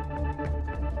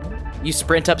 You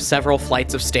sprint up several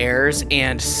flights of stairs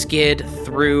and skid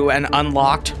through an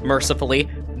unlocked, mercifully,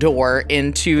 door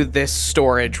into this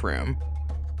storage room.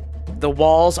 The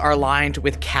walls are lined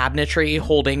with cabinetry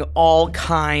holding all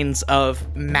kinds of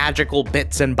magical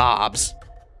bits and bobs.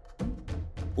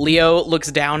 Leo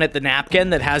looks down at the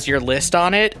napkin that has your list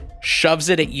on it, shoves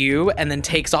it at you, and then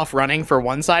takes off running for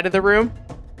one side of the room.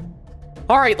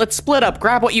 All right, let's split up.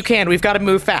 Grab what you can. We've got to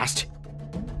move fast.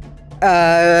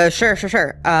 Sure.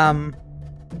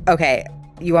 Okay.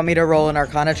 You want me to roll an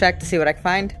Arcana check to see what I can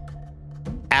find?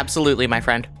 Absolutely, my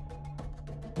friend.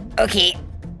 Okay.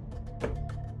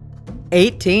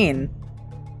 18.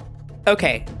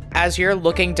 Okay, as you're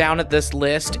looking down at this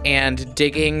list and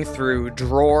digging through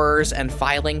drawers and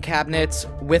filing cabinets,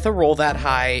 with a roll that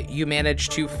high, you manage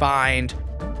to find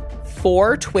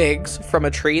 4 twigs from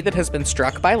a tree that has been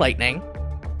struck by lightning,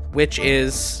 which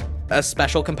is a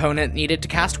special component needed to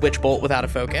cast Witch Bolt without a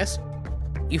focus.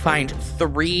 You find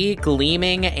 3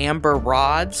 gleaming amber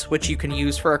rods, which you can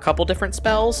use for a couple different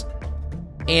spells,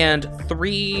 and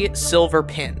 3 silver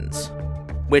pins,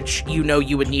 which you know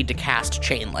you would need to cast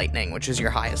Chain Lightning, which is your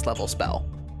highest level spell.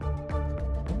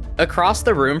 Across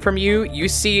the room from you, you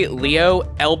see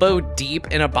Leo elbow deep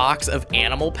in a box of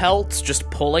animal pelts, just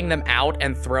pulling them out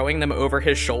and throwing them over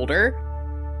his shoulder.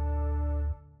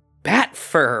 Bat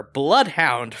fur,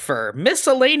 bloodhound fur,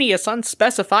 miscellaneous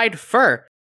unspecified fur.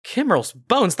 Kimmerl's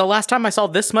bones, the last time I saw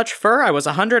this much fur, I was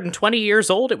 120 years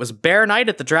old. It was Bear Night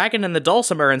at the Dragon and the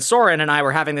Dulcimer, and Soren and I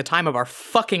were having the time of our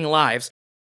fucking lives.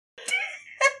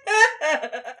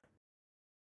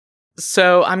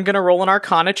 So I'm gonna roll an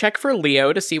Arcana check for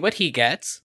Leo to see what he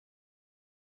gets.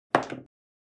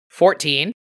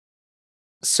 14.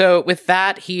 So with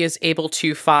that, he is able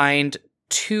to find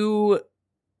 2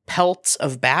 pelts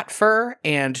of bat fur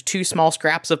and 2 small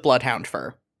scraps of bloodhound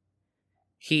fur.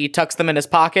 He tucks them in his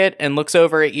pocket and looks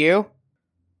over at you.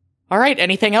 All right,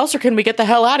 anything else, or can we get the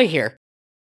hell out of here?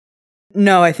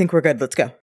 No, I think we're good. Let's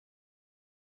go.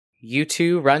 You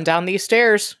two run down these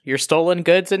stairs, your stolen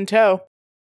goods in tow.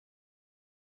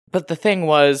 But the thing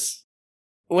was,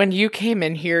 when you came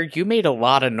in here, you made a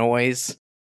lot of noise,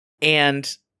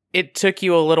 and it took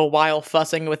you a little while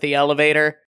fussing with the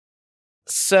elevator.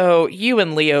 So you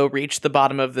and Leo reached the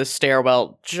bottom of this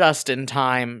stairwell just in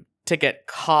time to get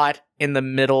caught in the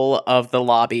middle of the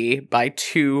lobby by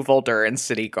 2 Volduran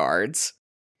city guards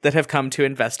that have come to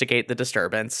investigate the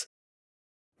disturbance.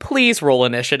 Please roll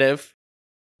initiative.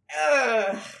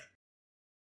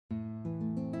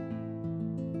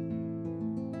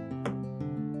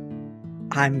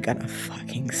 I'm gonna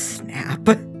fucking snap.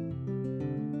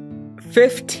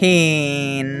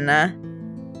 15.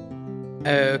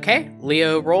 Okay,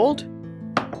 Leo rolled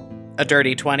a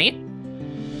dirty 20.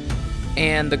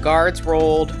 And the guards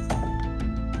rolled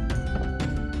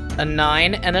a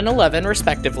 9 and an 11,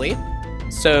 respectively.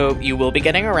 So you will be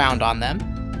getting around on them.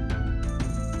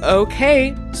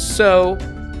 Okay, so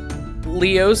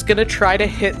Leo's gonna try to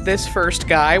hit this first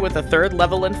guy with a 3rd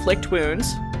level inflict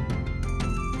wounds.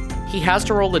 He has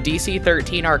to roll a DC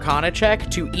 13 Arcana check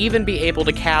to even be able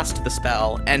to cast the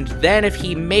spell, and then if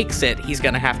he makes it, he's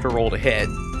gonna have to roll to hit.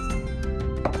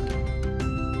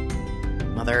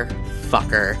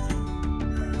 Motherfucker.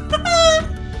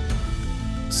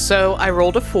 So I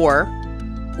rolled a 4,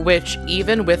 which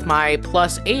even with my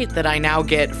 +8 that I now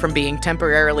get from being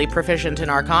temporarily proficient in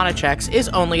Arcana checks is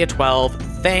only a 12.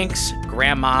 Thanks,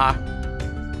 Grandma.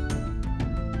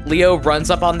 Leo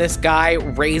runs up on this guy,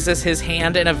 raises his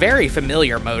hand in a very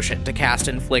familiar motion to cast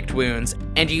Inflict Wounds,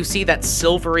 and you see that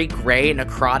silvery gray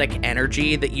necrotic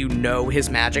energy that you know his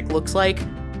magic looks like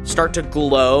start to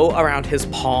glow around his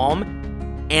palm,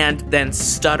 and then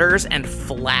stutters and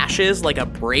flashes like a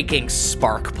breaking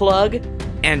spark plug,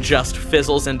 and just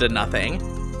fizzles into nothing.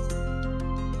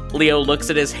 Leo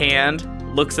looks at his hand,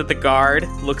 looks at the guard,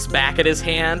 looks back at his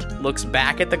hand, looks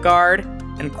back at the guard,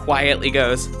 and quietly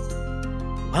goes,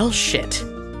 "Well, shit."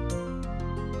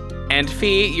 And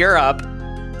Fee, you're up.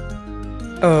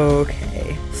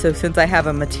 Okay, so since I have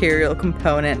a material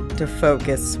component to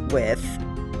focus with,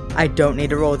 I don't need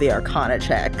to roll the Arcana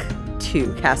check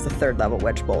to cast a 3rd level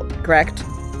Witch Bolt, correct?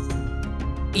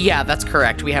 Yeah, that's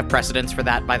correct. We have precedence for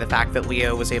that by the fact that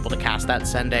Leo was able to cast that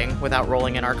sending without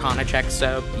rolling an Arcana check,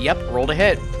 so yep, roll to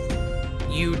hit.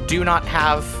 You do not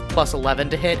have +11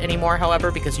 to hit anymore,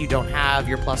 however, because you don't have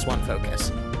your +1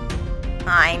 focus.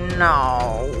 I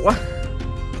know.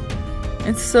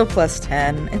 It's still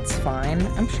 +10. It's fine.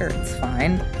 I'm sure it's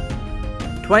fine.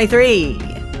 23.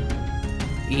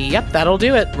 Yep, that'll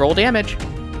do it. Roll damage.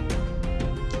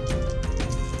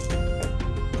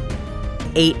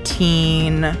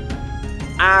 18.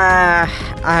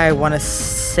 I want to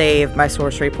save my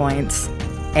sorcery points,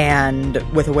 and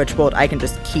with a Witch Bolt, I can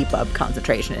just keep up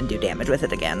concentration and do damage with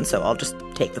it again, so I'll just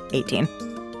take the 18.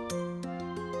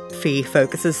 Fee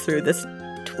focuses through this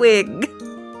twig,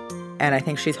 and I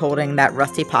think she's holding that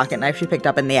rusty pocket knife she picked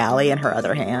up in the alley in her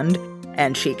other hand,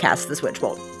 and she casts this Witch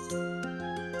Bolt.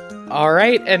 All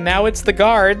right, and now it's the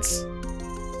guards.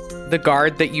 The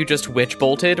guard that you just witch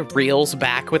bolted reels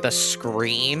back with a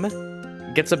scream,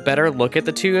 gets a better look at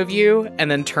the two of you,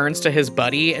 and then turns to his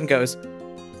buddy and goes,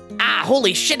 "Ah,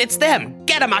 holy shit, it's them!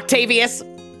 Get him, Octavius!"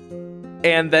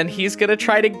 And then he's gonna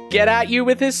try to get at you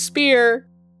with his spear.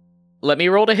 Let me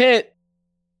roll to hit.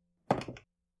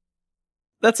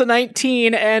 That's a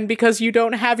 19, and because you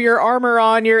don't have your armor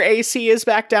on, your AC is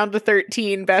back down to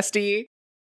 13, bestie.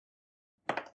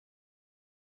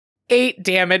 8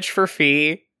 damage for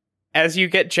Fee as you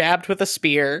get jabbed with a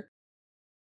spear.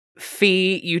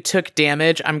 Fee, you took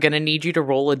damage. I'm gonna need you to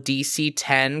roll a DC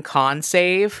 10 con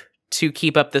save to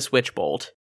keep up this witch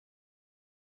bolt.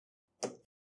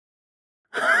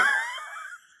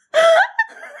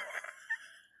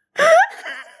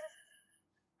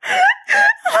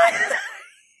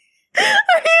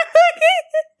 Are you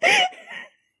okay?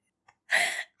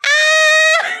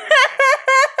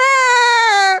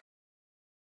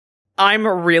 I'm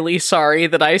really sorry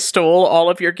that I stole all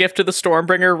of your Gift of the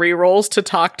Stormbringer rerolls to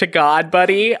talk to God,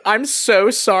 buddy. I'm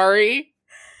so sorry.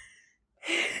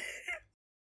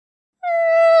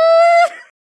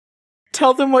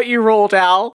 Tell them what you rolled,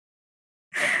 Al.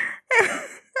 I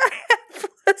have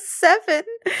 +7,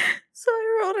 so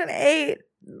I rolled an 8,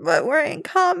 but we're in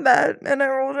combat, and I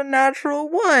rolled a natural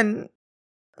 1.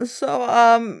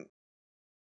 So,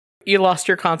 You lost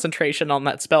your concentration on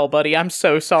that spell, buddy. I'm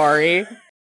so sorry.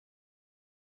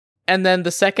 And then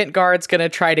the second guard's gonna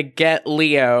try to get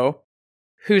Leo,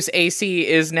 whose AC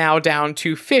is now down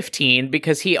to 15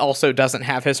 because he also doesn't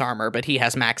have his armor, but he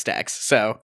has max dex,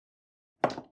 so.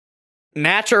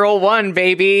 Natural 1,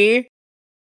 baby!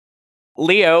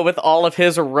 Leo, with all of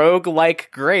his rogue-like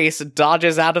grace,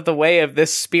 dodges out of the way of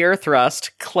this spear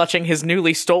thrust, clutching his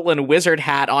newly stolen wizard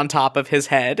hat on top of his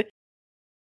head.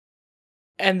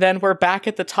 And then we're back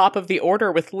at the top of the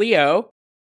order with Leo.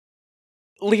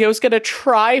 Leo's gonna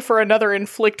try for another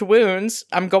inflict wounds.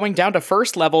 I'm going down to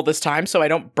first level this time so I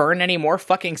don't burn any more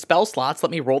fucking spell slots.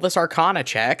 Let me roll this Arcana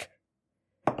check.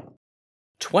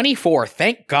 24,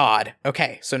 thank God.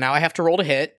 Okay, so now I have to roll to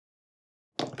hit.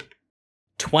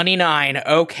 29,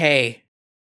 okay.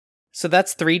 So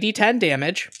that's 3d10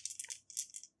 damage.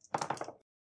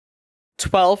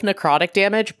 12 necrotic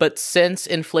damage, but since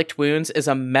Inflict Wounds is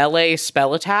a melee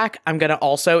spell attack, I'm going to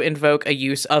also invoke a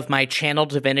use of my Channel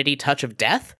Divinity Touch of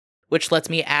Death, which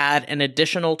lets me add an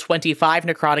additional 25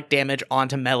 necrotic damage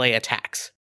onto melee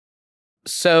attacks.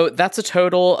 So that's a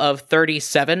total of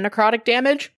 37 necrotic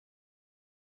damage.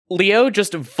 Leo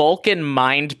just Vulcan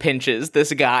mind pinches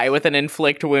this guy with an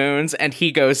Inflict Wounds, and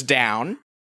he goes down.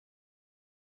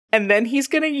 And then he's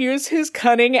gonna use his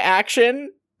cunning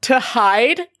action to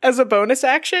hide as a bonus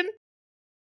action.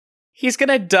 He's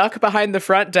gonna duck behind the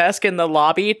front desk in the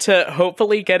lobby to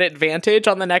hopefully get advantage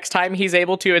on the next time he's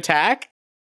able to attack.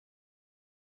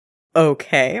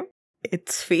 Okay.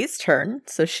 It's Fee's turn,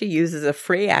 so she uses a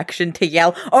free action to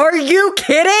yell, "Are you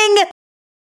kidding?"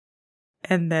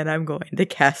 And then I'm going to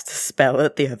cast a spell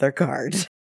at the other guard.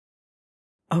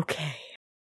 Okay.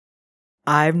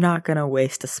 I'm not gonna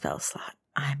waste a spell slot.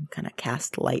 I'm gonna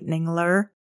cast Lightning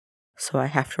Lure. So I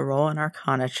have to roll an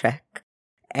Arcana check.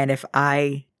 And if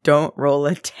I don't roll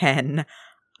a 10,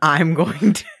 I'm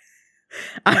going to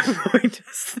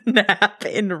snap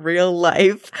in real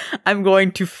life. I'm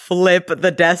going to flip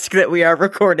the desk that we are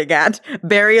recording at.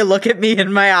 Barry, look at me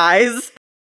in my eyes.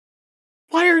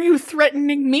 Why are you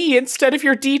threatening me instead of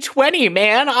your D20,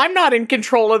 man? I'm not in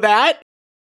control of that.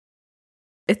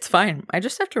 It's fine. I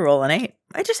just have to roll an 8.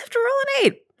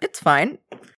 It's fine.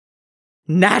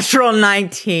 Natural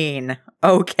 19.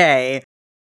 Okay.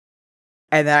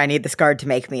 And then I need this guard to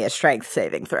make me a strength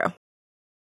saving throw.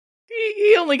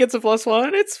 He only gets a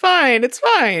 +1. It's fine.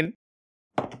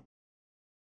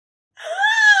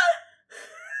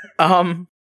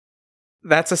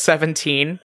 That's a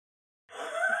 17.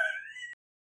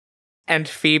 And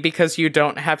Fee, because you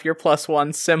don't have your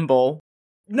 +1 symbol.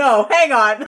 No, hang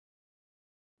on.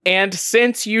 And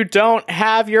since you don't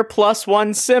have your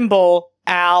 +1 symbol,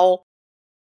 Al,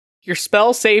 your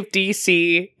spell save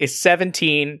DC is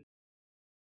 17.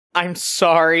 I'm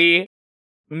sorry.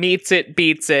 Meets it,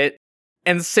 beats it.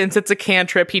 And since it's a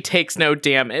cantrip, he takes no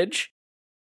damage.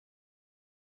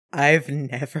 I've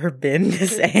never been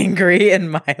this angry in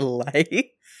my life.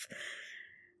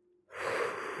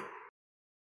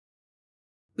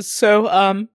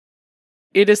 So,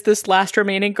 it is this last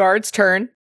remaining guard's turn,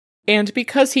 and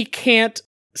because he can't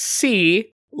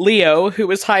see Leo, who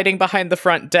is hiding behind the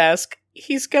front desk,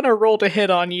 he's gonna roll to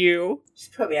hit on you.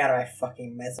 Just put me out of my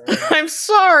fucking misery. I'm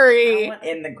sorry! I went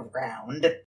in the ground.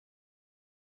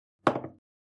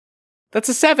 That's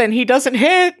a 7. He doesn't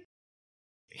hit!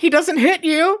 He doesn't hit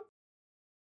you!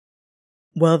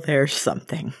 Well, there's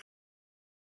something.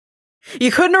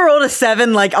 You couldn't have rolled a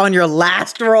 7, like, on your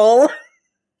last roll?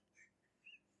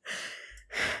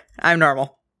 I'm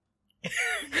normal.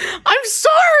 I'm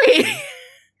sorry!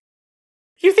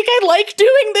 You think I like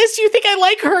doing this? You think I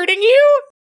like hurting you?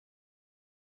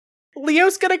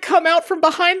 Leo's gonna come out from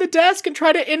behind the desk and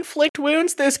try to inflict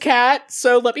wounds this cat,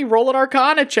 so let me roll an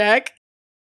Arcana check.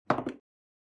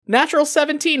 Natural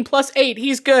 17 + 8,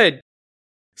 he's good.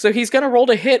 So he's gonna roll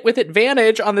to hit with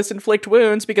advantage on this inflict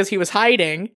wounds because he was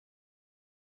hiding.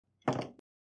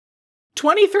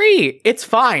 23, it's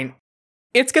fine.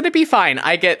 It's gonna be fine.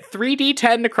 I get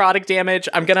 3d10 necrotic damage.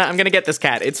 I'm gonna get this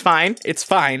cat. It's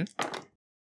fine.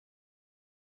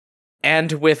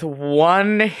 And with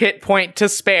 1 hit point to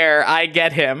spare, I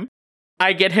get him.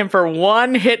 I get him for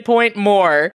 1 hit point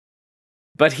more,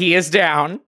 but he is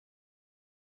down.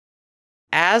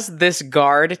 As this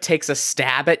guard takes a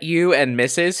stab at you and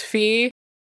misses, Fee,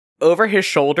 over his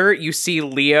shoulder, you see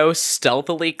Leo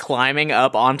stealthily climbing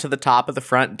up onto the top of the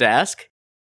front desk.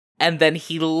 And then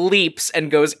he leaps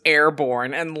and goes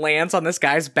airborne and lands on this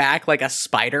guy's back like a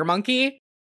spider monkey,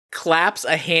 claps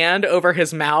a hand over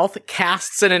his mouth,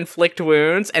 casts an inflict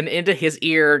wounds, and into his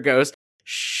ear goes,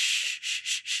 shh, shh,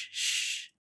 shh, shh, shh.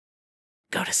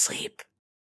 Go to sleep.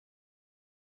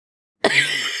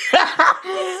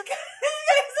 This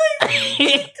guy's like 3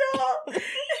 feet tall.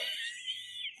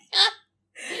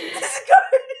 This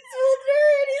guard is older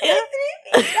and he's like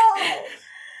 3 feet tall.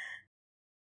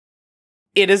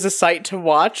 It is a sight to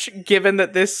watch, given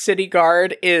that this city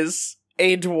guard is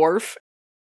a dwarf.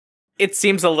 It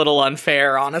seems a little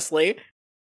unfair, honestly.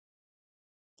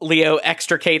 Leo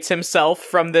extricates himself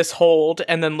from this hold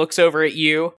and then looks over at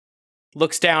you,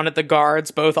 looks down at the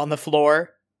guards both on the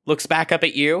floor, looks back up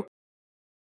at you.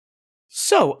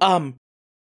 So,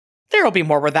 there'll be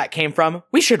more where that came from.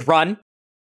 We should run.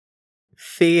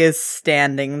 Fee is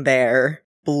standing there,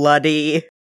 bloody,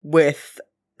 with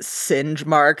singe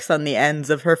marks on the ends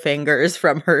of her fingers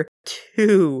from her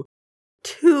two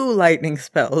lightning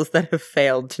spells that have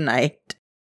failed tonight.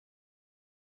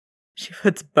 She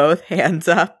puts both hands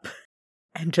up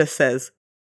and just says,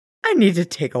 I need to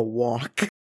take a walk.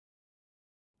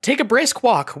 Take a brisk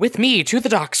walk with me to the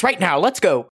docks right now. Let's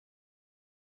go.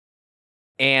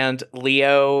 And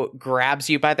Leo grabs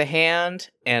you by the hand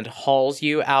and hauls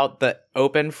you out the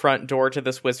open front door to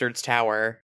this wizard's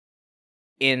tower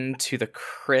into the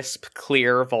crisp,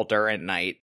 clear Volduran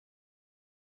night.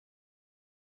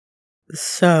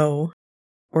 So,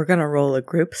 we're gonna roll a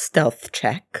group stealth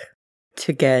check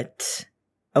to get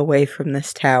away from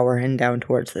this tower and down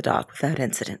towards the dock without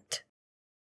incident.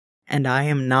 And I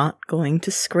am not going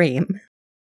to scream.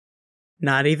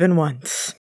 Not even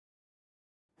once.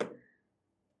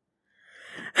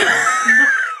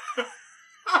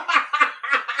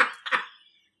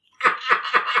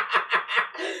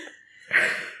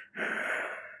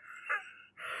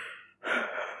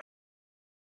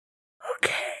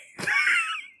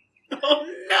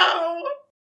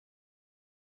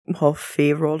 Well,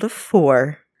 Fee rolled a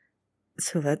 4,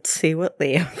 so let's see what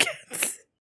Leo gets.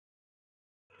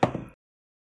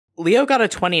 Leo got a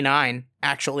 29,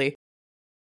 actually.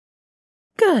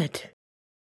 Good.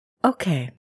 Okay.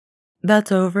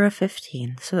 That's over a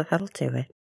 15, so that'll do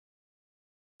it.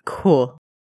 Cool.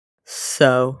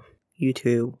 So, you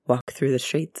two walk through the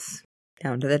streets,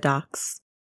 down to the docks.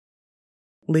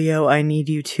 Leo, I need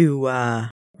you to,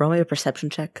 roll me a perception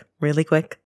check, really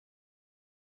quick.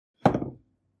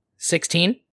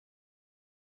 16?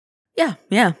 Yeah,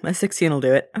 a 16 will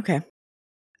do it. Okay.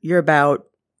 You're about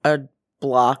a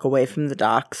block away from the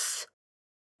docks,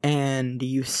 and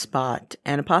you spot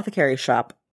an apothecary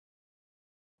shop.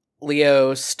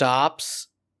 Leo stops,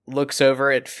 looks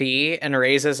over at Fee, and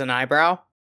raises an eyebrow.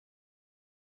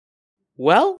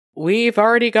 Well, we've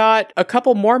already got a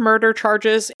couple more murder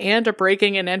charges and a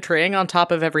breaking and entering on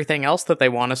top of everything else that they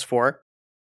want us for.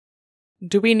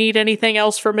 Do we need anything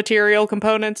else for material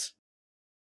components?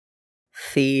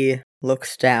 Fee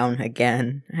looks down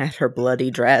again at her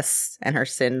bloody dress and her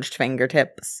singed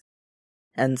fingertips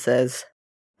and says,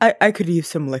 I could use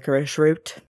some licorice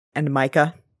root and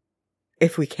mica,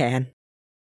 if we can.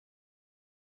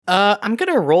 I'm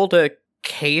gonna roll to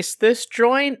case this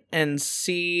joint and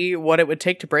see what it would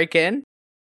take to break in.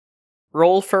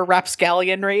 Roll for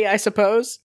rapscallionry, I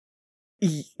suppose.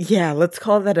 Yeah, let's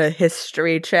call that a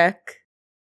history check.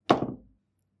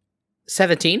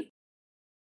 17.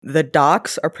 The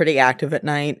docks are pretty active at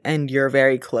night, and you're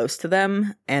very close to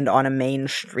them, and on a main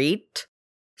street,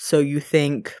 so you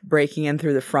think breaking in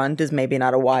through the front is maybe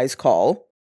not a wise call.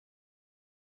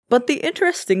 But the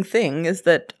interesting thing is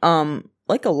that,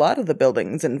 like a lot of the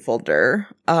buildings in Fuldur,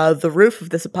 the roof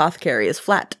of this apothecary is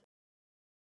flat.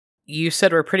 You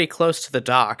said we're pretty close to the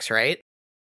docks, right?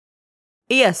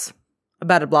 Yes,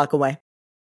 about a block away.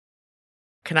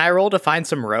 Can I roll to find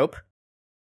some rope?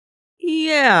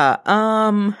 Yeah,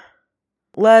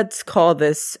 let's call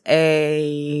this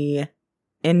a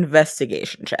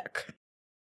investigation check.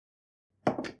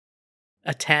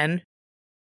 A 10?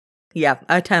 Yeah,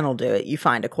 a 10 will do it. You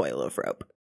find a coil of rope.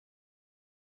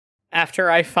 After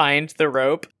I find the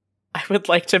rope, I would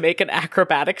like to make an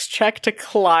acrobatics check to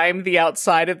climb the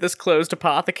outside of this closed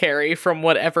apothecary from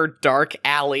whatever dark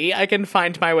alley I can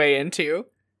find my way into.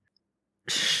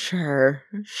 Sure,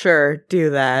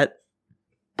 do that.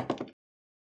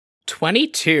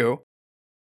 22.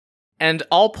 And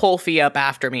I'll pull Fee up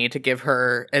after me to give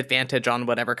her advantage on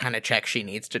whatever kind of check she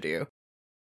needs to do.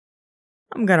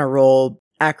 I'm gonna roll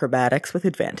acrobatics with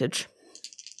advantage.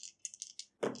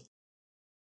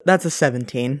 That's a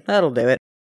 17. That'll do it.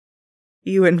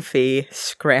 You and Fee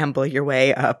scramble your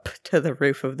way up to the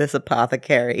roof of this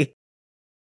apothecary.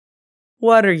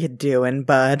 What are you doing,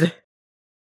 bud?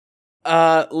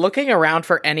 Looking around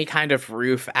for any kind of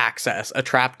roof access, a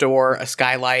trapdoor, a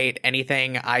skylight,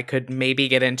 anything I could maybe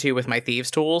get into with my thieves'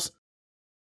 tools.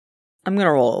 I'm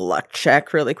gonna roll a luck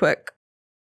check really quick.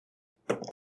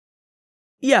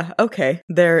 Yeah, okay.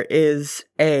 There is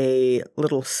a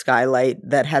little skylight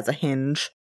that has a hinge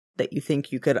that you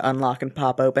think you could unlock and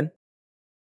pop open.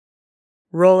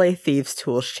 Roll a thieves'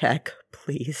 tools check,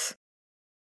 please.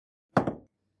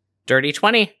 Dirty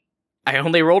 20. I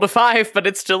only rolled a 5, but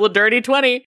it's still a dirty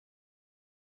 20.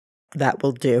 That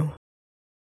will do.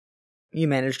 You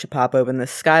manage to pop open the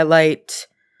skylight,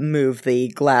 move the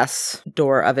glass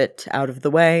door of it out of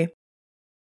the way.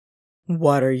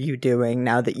 What are you doing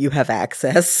now that you have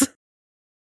access?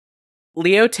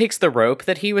 Leo takes the rope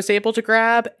that he was able to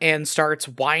grab and starts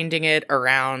winding it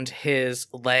around his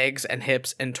legs and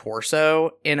hips and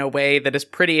torso in a way that is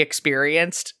pretty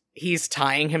experienced. He's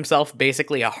tying himself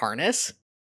basically a harness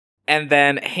and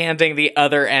then handing the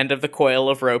other end of the coil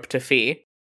of rope to Fee.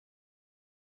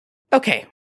 Okay,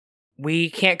 we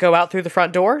can't go out through the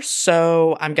front door,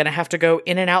 so I'm gonna have to go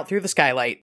in and out through the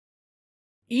skylight.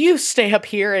 You stay up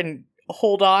here and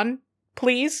hold on,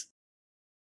 please.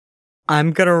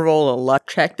 I'm gonna roll a luck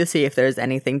check to see if there's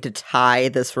anything to tie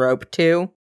this rope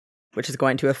to, which is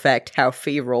going to affect how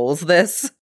Fee rolls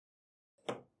this.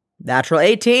 Natural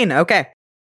 18, okay.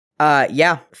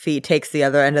 Yeah, Fee takes the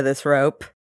other end of this rope,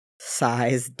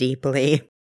 sighs deeply,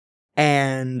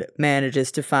 and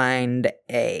manages to find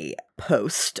a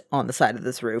post on the side of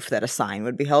this roof that a sign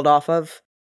would be held off of.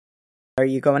 Are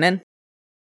you going in?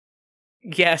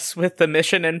 Yes, with the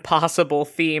Mission Impossible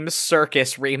theme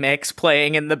circus remix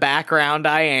playing in the background,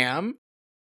 I am.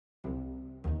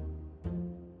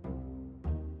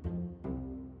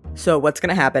 So what's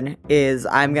going to happen is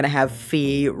I'm going to have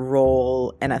Fee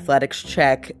roll an athletics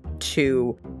check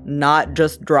to not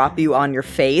just drop you on your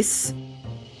face,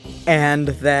 and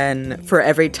then for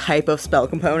every type of spell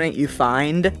component you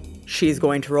find, she's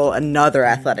going to roll another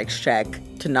athletics check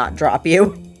to not drop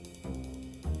you.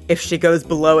 If she goes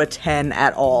below a 10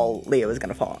 at all, Leo is going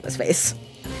to fall on his face.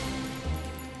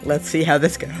 Let's see how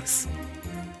this goes.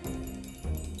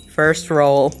 First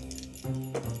roll.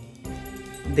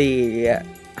 The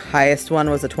highest one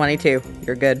was a 22.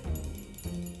 You're good.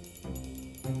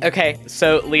 Okay,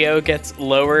 so Leo gets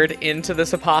lowered into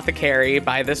this apothecary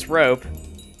by this rope,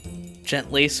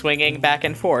 gently swinging back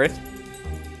and forth.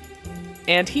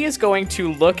 And he is going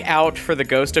to look out for the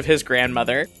ghost of his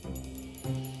grandmother.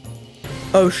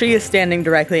 Oh, she is standing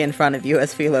directly in front of you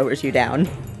as Fee lowers you down.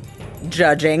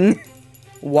 Judging.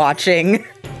 Watching.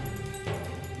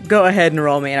 Go ahead and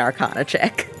roll me an Arcana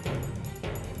check.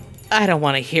 I don't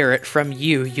want to hear it from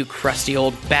you, you crusty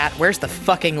old bat. Where's the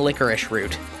fucking licorice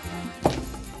root?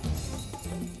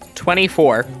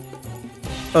 24.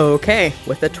 Okay,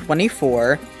 with a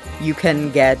 24, you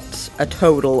can get a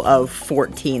total of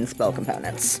 14 spell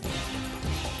components,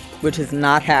 which is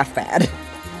not half bad.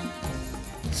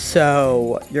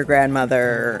 So, your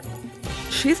grandmother,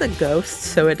 she's a ghost,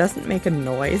 so it doesn't make a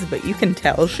noise, but you can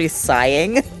tell she's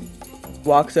sighing.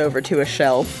 Walks over to a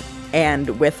shelf,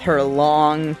 and with her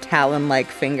long, talon-like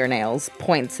fingernails,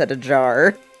 points at a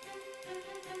jar.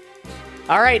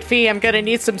 Alright, Fee, I'm gonna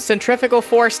need some centrifugal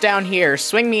force down here.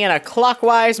 Swing me in a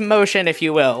clockwise motion, if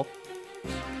you will.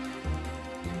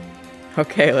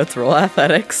 Okay, let's roll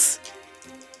athletics.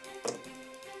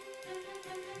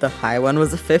 The high one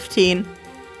was a 15.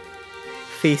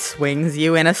 Fee swings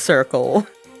you in a circle,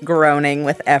 groaning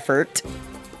with effort.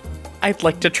 I'd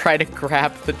like to try to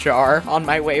grab the jar on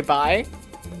my way by.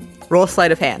 Roll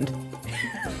sleight of hand.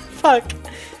 Fuck.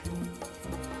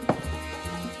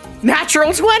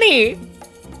 Natural 20!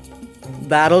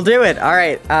 That'll do it. All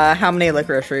right, how many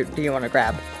licorice root do you want to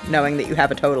grab, knowing that you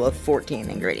have a total of 14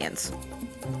 ingredients?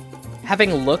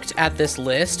 Having looked at this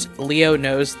list, Leo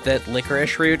knows that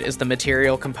licorice root is the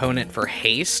material component for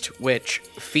haste, which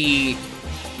Fee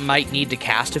might need to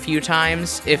cast a few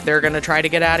times if they're going to try to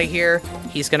get out of here.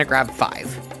 He's going to grab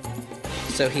 5.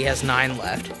 So he has 9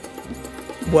 left.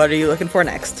 What are you looking for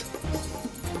next?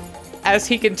 As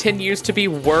he continues to be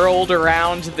whirled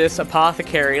around this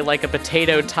apothecary like a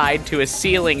potato tied to a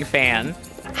ceiling fan,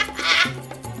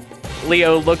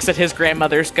 Leo looks at his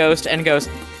grandmother's ghost and goes,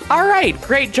 "All right,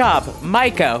 great job.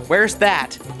 Micah, where's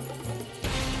that?"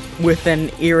 With an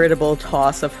irritable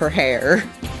toss of her hair,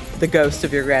 the ghost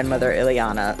of your grandmother,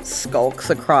 Ileana,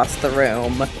 skulks across the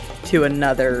room to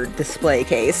another display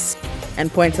case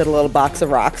and points at a little box of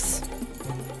rocks.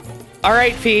 All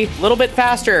right, Fee, a little bit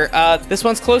faster. This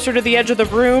one's closer to the edge of the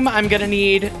room. I'm gonna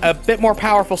need a bit more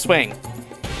powerful swing.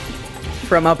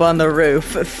 From up on the roof,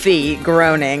 Fee,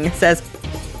 groaning, says,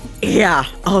 "Yeah,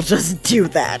 I'll just do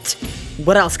that.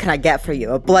 What else can I get for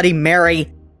you? A Bloody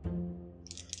Mary?"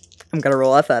 I'm gonna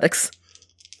roll athletics.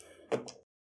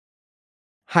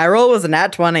 High roll was a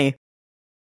nat 20.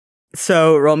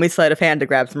 So roll me sleight of hand to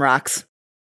grab some rocks.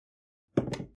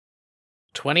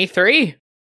 23.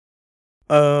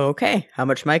 Okay, how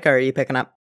much mica are you picking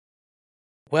up?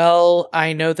 Well,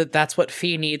 I know that that's what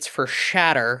Fee needs for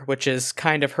Shatter, which is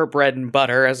kind of her bread and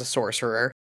butter as a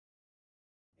sorcerer.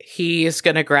 He's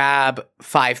gonna grab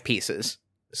 5 pieces,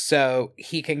 so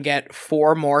he can get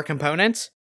 4 more components.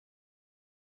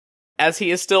 As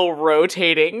he is still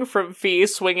rotating from Fee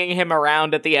swinging him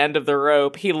around at the end of the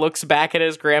rope, he looks back at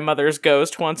his grandmother's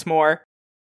ghost once more.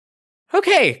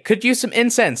 Okay, could use some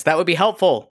incense. That would be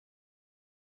helpful.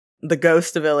 The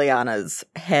ghost of Ileana's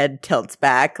head tilts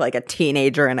back like a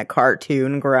teenager in a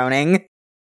cartoon groaning.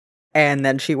 And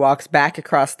then she walks back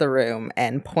across the room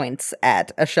and points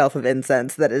at a shelf of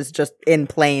incense that is just in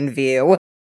plain view.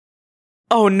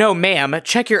 Oh no, ma'am.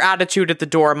 Check your attitude at the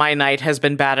door. My night has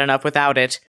been bad enough without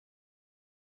it.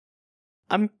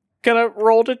 I'm gonna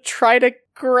roll to try to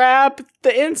grab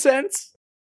the incense.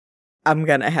 I'm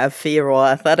gonna have Fee roll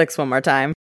athletics one more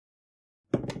time.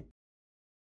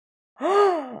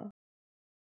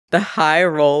 The high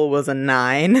roll was a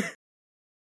 9.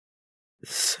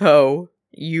 So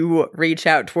you reach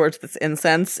out towards this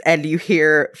incense and you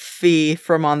hear Fee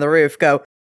from on the roof go,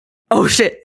 "Oh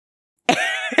shit."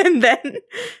 And then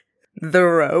the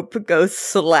rope goes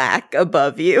slack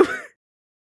above you.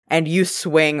 And you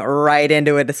swing right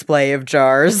into a display of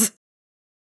jars.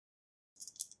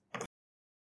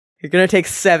 You're gonna take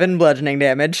 7 bludgeoning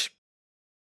damage.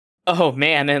 Oh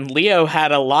man, and Leo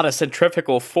had a lot of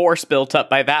centrifugal force built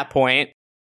up by that point.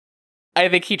 I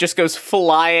think he just goes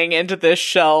flying into this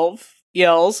shelf,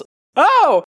 yells,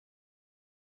 "Oh!"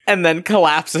 and then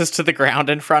collapses to the ground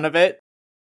in front of it.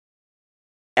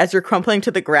 As you're crumpling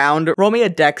to the ground, roll me a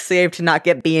dex save to not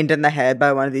get beamed in the head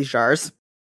by one of these jars.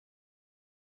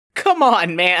 Come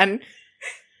on, man.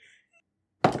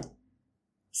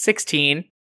 16.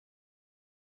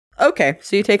 Okay,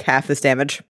 so you take half this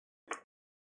damage.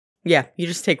 Yeah, you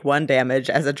just take 1 damage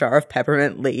as a jar of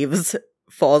peppermint leaves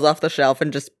falls off the shelf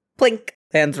and just plink,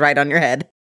 lands right on your head.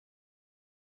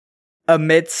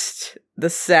 Amidst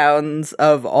the sounds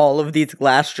of all of these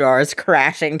glass jars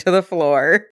crashing to the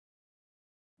floor,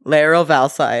 Laeral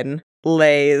Valsine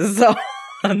lays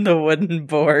on the wooden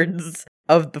boards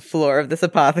of the floor of this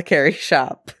apothecary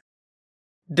shop,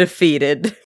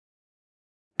 defeated.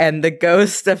 And the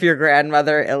ghost of your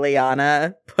grandmother,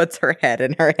 Ileana, puts her head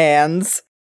in her hands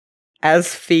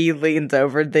as Fee leans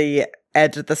over the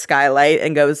edge of the skylight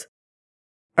and goes,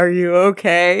 "Are you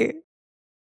okay?"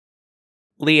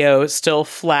 Leo, still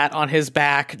flat on his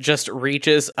back, just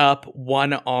reaches up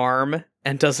one arm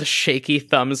and does a shaky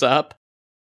thumbs up.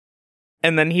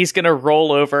 And then he's gonna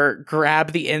roll over,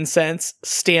 grab the incense,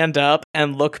 stand up,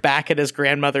 and look back at his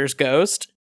grandmother's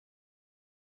ghost.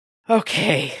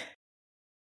 Okay.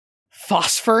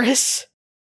 Phosphorus?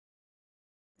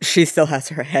 She still has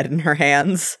her head in her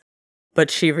hands,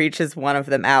 but she reaches one of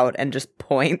them out and just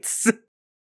points.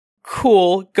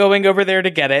 Cool, going over there to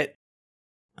get it.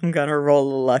 I'm gonna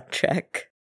roll a luck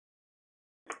check.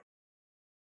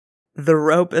 The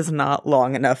rope is not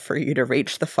long enough for you to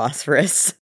reach the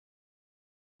phosphorus.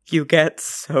 You get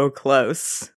so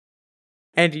close,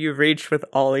 and you reach with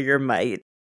all your might.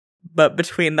 But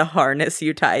between the harness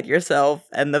you tied yourself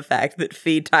and the fact that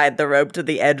Fee tied the rope to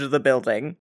the edge of the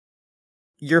building,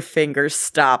 your fingers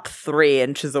stop 3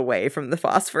 inches away from the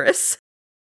phosphorus.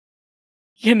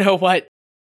 You know what?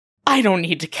 I don't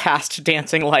need to cast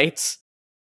dancing lights.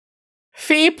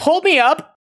 Fee, pull me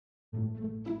up!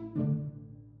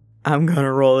 I'm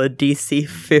gonna roll a DC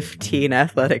 15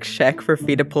 athletics check for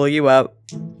Fee to pull you up.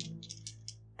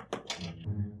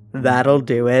 That'll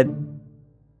do it.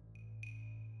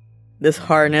 This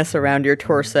harness around your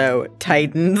torso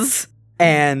tightens,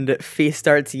 and Fee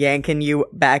starts yanking you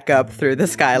back up through the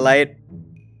skylight.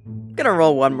 Gonna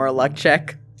roll one more luck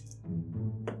check.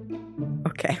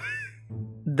 Okay.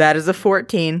 That is a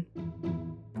 14.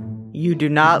 You do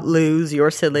not lose your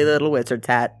silly little wizard's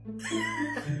hat.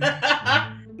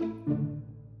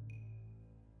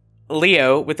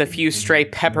 Leo, with a few stray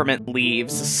peppermint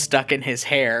leaves stuck in his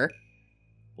hair,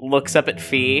 looks up at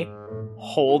Fee,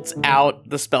 holds out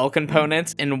the spell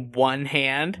components in one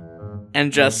hand,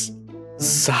 and just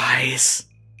sighs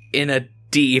in a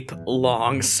deep,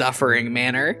 long-suffering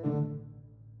manner.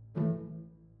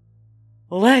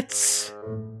 Let's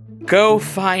go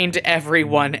find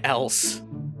everyone else.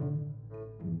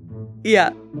 Yeah,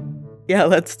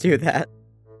 let's do that.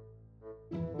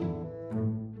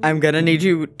 I'm gonna need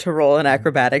you to roll an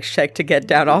acrobatics check to get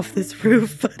down off this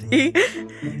roof, buddy.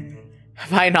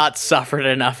 Have I not suffered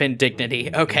enough indignity?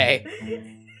 Okay.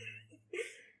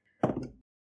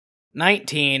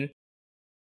 19.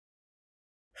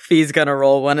 Fee's gonna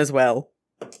roll one as well.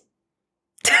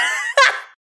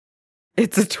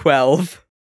 It's a 12.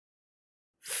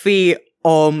 Fee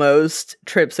almost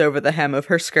trips over the hem of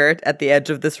her skirt at the edge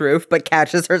of this roof, but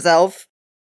catches herself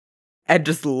and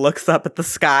just looks up at the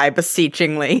sky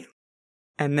beseechingly,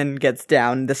 and then gets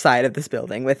down the side of this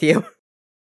building with you.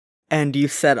 And you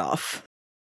set off.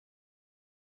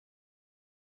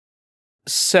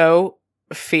 So,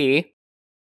 Fee,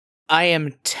 I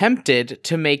am tempted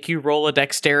to make you roll a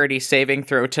dexterity saving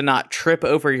throw to not trip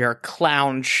over your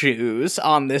clown shoes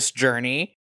on this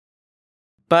journey.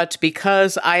 But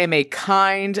because I am a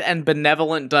kind and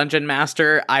benevolent dungeon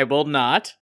master, I will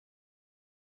not.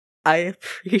 I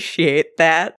appreciate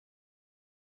that.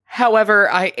 However,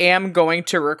 I am going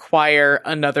to require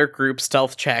another group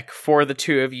stealth check for the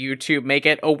two of you to make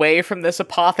it away from this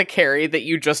apothecary that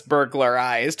you just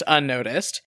burglarized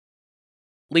unnoticed.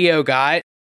 Leo got...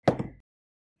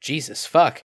 Jesus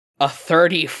fuck. A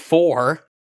 34.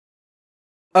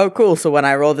 Oh, cool. So when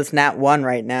I roll this nat 1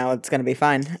 right now, it's gonna be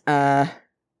fine.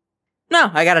 No,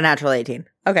 I got a natural 18.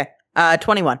 Okay.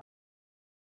 21.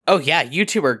 Oh yeah, you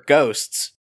two are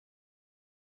ghosts.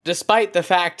 Despite the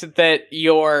fact that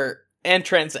your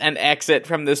entrance and exit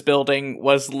from this building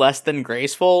was less than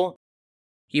graceful,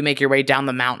 you make your way down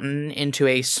the mountain into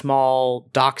a small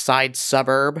dockside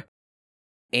suburb,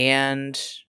 and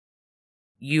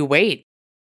you wait.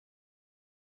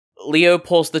 Leo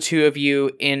pulls the two of you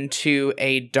into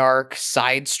a dark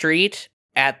side street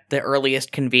at the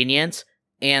earliest convenience,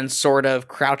 and sort of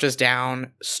crouches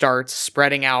down, starts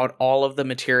spreading out all of the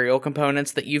material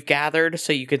components that you've gathered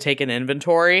so you could take an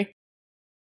inventory.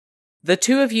 The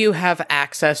two of you have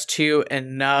access to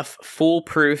enough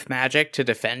foolproof magic to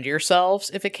defend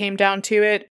yourselves if it came down to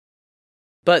it,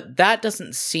 but that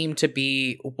doesn't seem to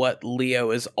be what Leo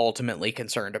is ultimately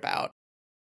concerned about.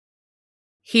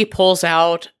 He pulls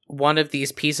out one of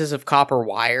these pieces of copper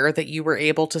wire that you were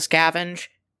able to scavenge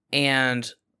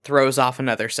and throws off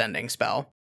another sending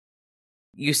spell.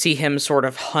 You see him sort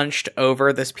of hunched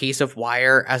over this piece of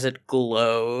wire as it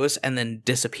glows and then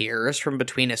disappears from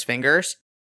between his fingers.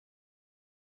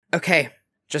 Okay,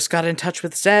 just got in touch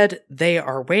with Zed. They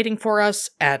are waiting for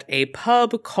us at a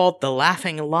pub called the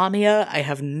Laughing Lamia. I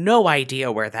have no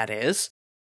idea where that is.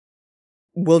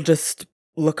 We'll just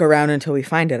look around until we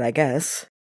find it, I guess.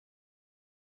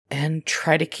 And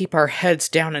try to keep our heads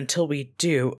down until we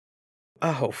do.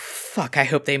 Oh, fuck, I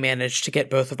hope they manage to get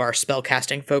both of our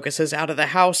spellcasting focuses out of the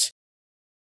house.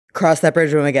 Cross that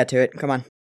bridge when we get to it. Come on.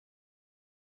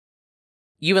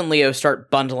 You and Leo start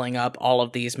bundling up all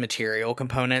of these material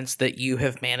components that you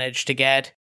have managed to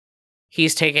get.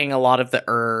 He's taking a lot of the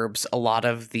herbs, a lot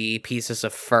of the pieces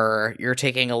of fur. You're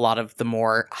taking a lot of the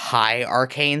more high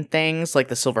arcane things, like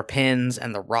the silver pins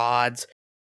and the rods.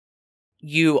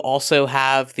 You also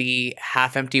have the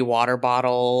half-empty water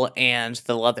bottle and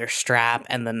the leather strap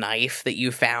and the knife that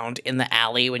you found in the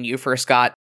alley when you first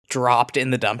got dropped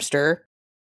in the dumpster.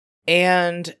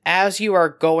 And as you are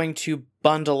going to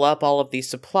bundle up all of these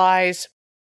supplies...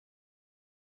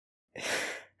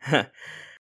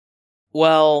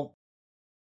 Well,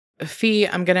 Fee,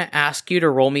 I'm going to ask you to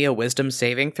roll me a wisdom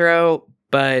saving throw,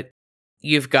 but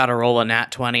you've got to roll a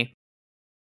nat 20.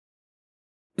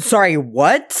 Sorry,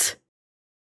 what?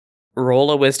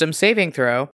 Roll a wisdom saving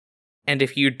throw, and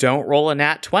if you don't roll a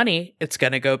nat 20, it's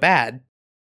gonna go bad.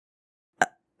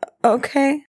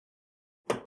 Okay.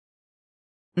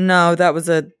 No, that was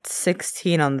a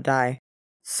 16 on the die.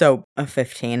 So, a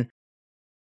 15.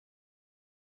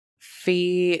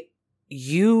 Fee,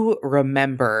 you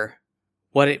remember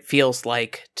what it feels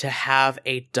like to have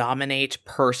a dominate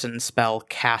person spell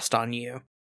cast on you.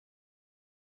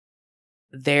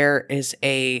 There is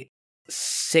a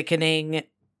sickening,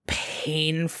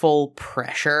 painful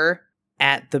pressure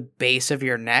at the base of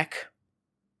your neck,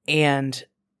 and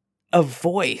a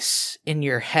voice in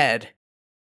your head,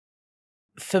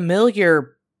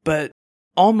 familiar but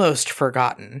almost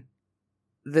forgotten,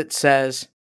 that says,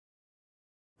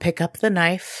 "Pick up the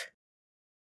knife."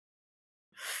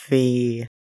 Fee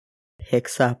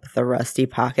picks up the rusty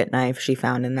pocket knife she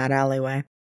found in that alleyway.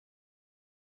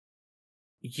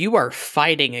 You are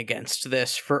fighting against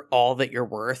this for all that you're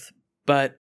worth,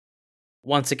 but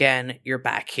once again, you're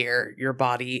back here. Your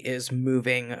body is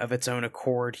moving of its own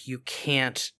accord. You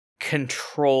can't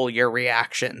control your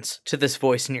reactions to this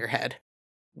voice in your head,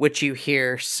 which you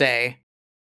hear say,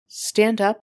 "Stand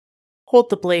up,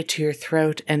 hold the blade to your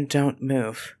throat, and don't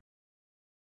move."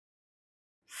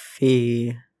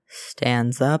 Fee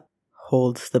stands up,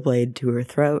 holds the blade to her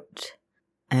throat,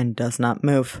 and does not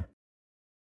move.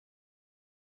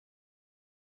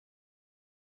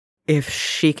 If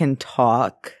she can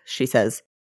talk, she says,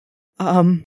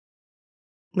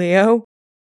 Leo?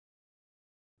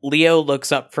 Leo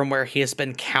looks up from where he has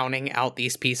been counting out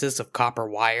these pieces of copper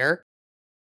wire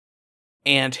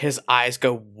And his eyes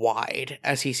go wide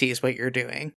as he sees what you're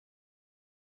doing.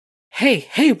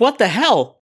 Hey, what the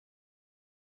hell?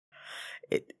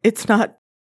 It's not...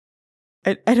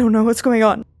 I don't know what's going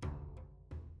on.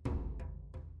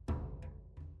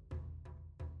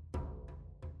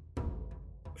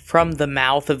 From the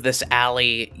mouth of this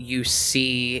alley, you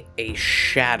see a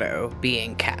shadow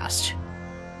being cast.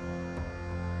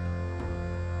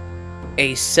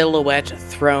 A silhouette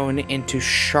thrown into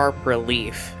sharp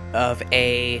relief of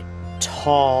a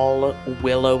tall,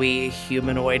 willowy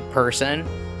humanoid person.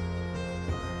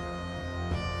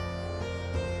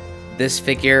 This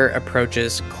figure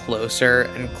approaches closer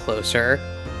and closer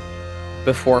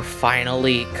before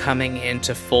finally coming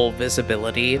into full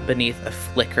visibility beneath a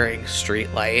flickering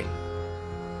streetlight.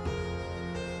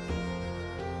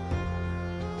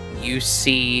 You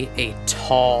see a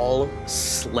tall,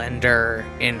 slender,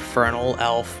 infernal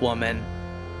elf woman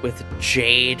with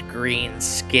jade green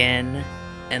skin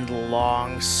and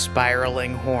long,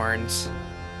 spiraling horns.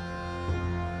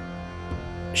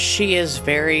 She is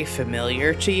very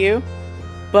familiar to you,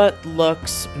 but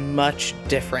looks much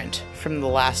different from the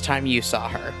last time you saw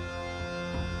her.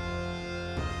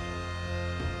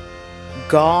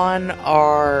 Gone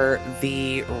are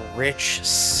the rich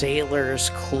sailor's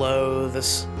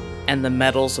clothes and the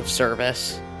medals of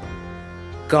service.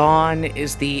 Gone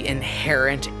is the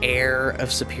inherent air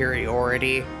of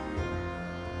superiority.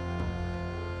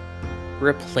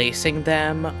 Replacing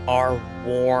them are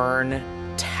worn,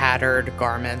 tattered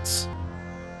garments,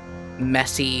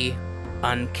 messy,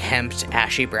 unkempt,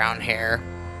 ashy brown hair,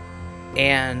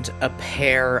 and a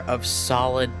pair of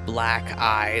solid black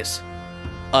eyes,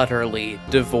 utterly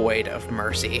devoid of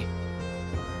mercy.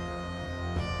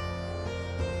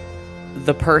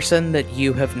 The person that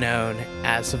you have known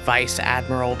as Vice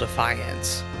Admiral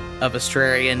Defiance of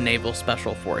Australian Naval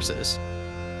Special Forces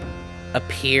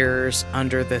appears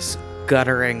under this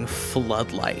guttering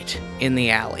floodlight in the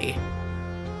alley.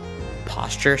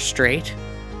 Posture straight,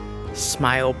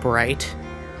 smile bright,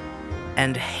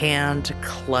 and hand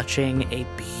clutching a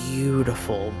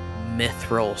beautiful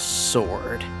mithril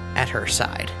sword at her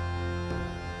side.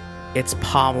 Its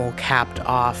pommel capped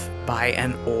off by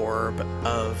an orb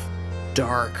of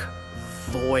dark,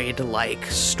 void-like,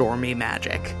 stormy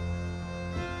magic.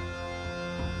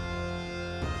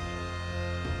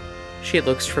 She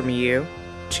looks from you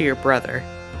to your brother,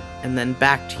 and then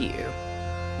back to you.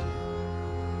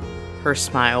 Her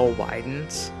smile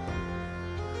widens,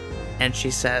 and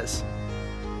she says,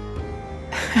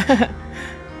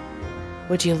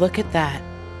 "Would you look at that?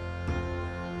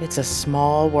 It's a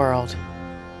small world."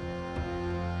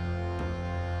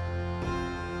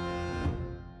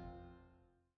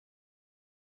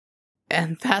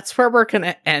 And that's where we're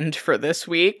gonna end for this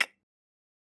week.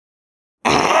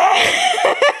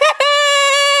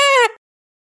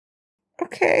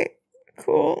 Okay,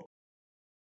 cool.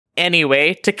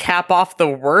 Anyway, to cap off the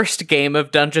worst game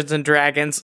of Dungeons &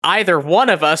 Dragons either one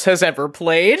of us has ever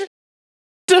played,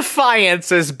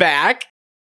 Defiance is back!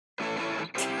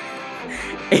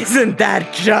 Isn't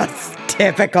that just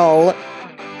typical?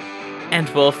 And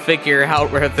we'll figure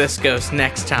out where this goes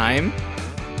next time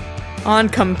On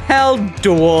Compelled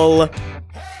Duel.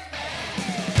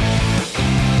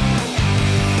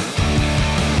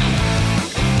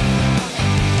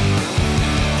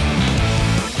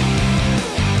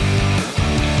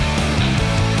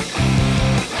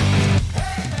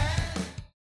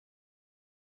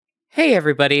 Hey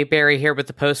everybody, Barry here with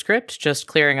the postscript, just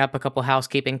clearing up a couple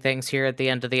housekeeping things here at the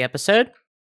end of the episode.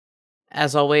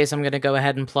 As always, I'm going to go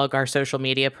ahead and plug our social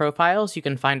media profiles. You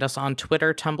can find us on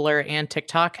Twitter, Tumblr, and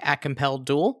TikTok at Compelled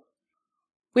Duel.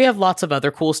 We have lots of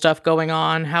other cool stuff going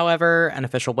on, however, an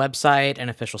official website, an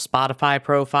official Spotify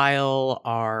profile,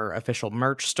 our official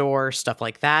merch store, stuff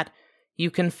like that.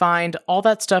 You can find all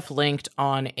that stuff linked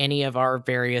on any of our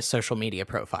various social media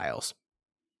profiles.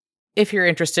 If you're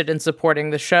interested in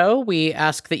supporting the show, we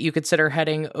ask that you consider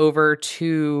heading over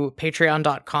to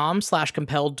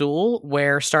patreon.com/compelledduel,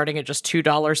 where starting at just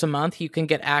 $2 a month, you can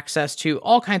get access to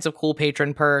all kinds of cool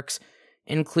patron perks,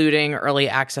 including early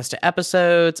access to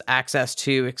episodes, access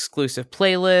to exclusive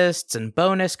playlists and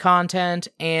bonus content,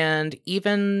 and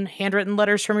even handwritten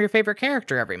letters from your favorite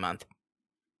character every month.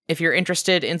 If you're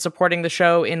interested in supporting the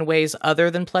show in ways other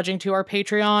than pledging to our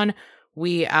Patreon,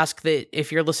 we ask that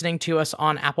if you're listening to us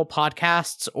on Apple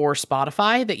Podcasts or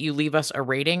Spotify, that you leave us a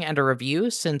rating and a review,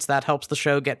 since that helps the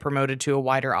show get promoted to a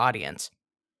wider audience.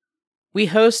 We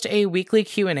host a weekly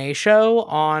Q&A show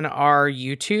on our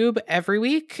YouTube every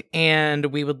week, and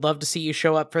we would love to see you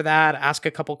show up for that, ask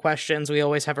a couple questions. We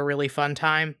always have a really fun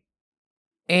time.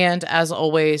 And as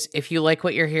always, if you like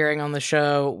what you're hearing on the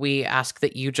show, we ask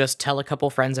that you just tell a couple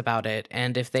friends about it.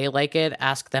 And if they like it,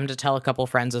 ask them to tell a couple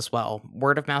friends as well.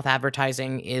 Word of mouth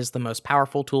advertising is the most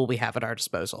powerful tool we have at our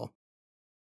disposal.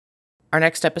 Our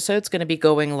next episode's going to be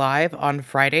going live on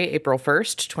Friday, April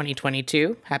 1st,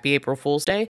 2022. Happy April Fool's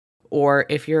Day. Or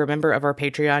if you're a member of our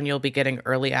Patreon, you'll be getting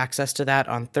early access to that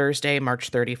on Thursday,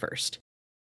 March 31st.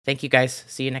 Thank you guys.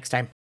 See you next time.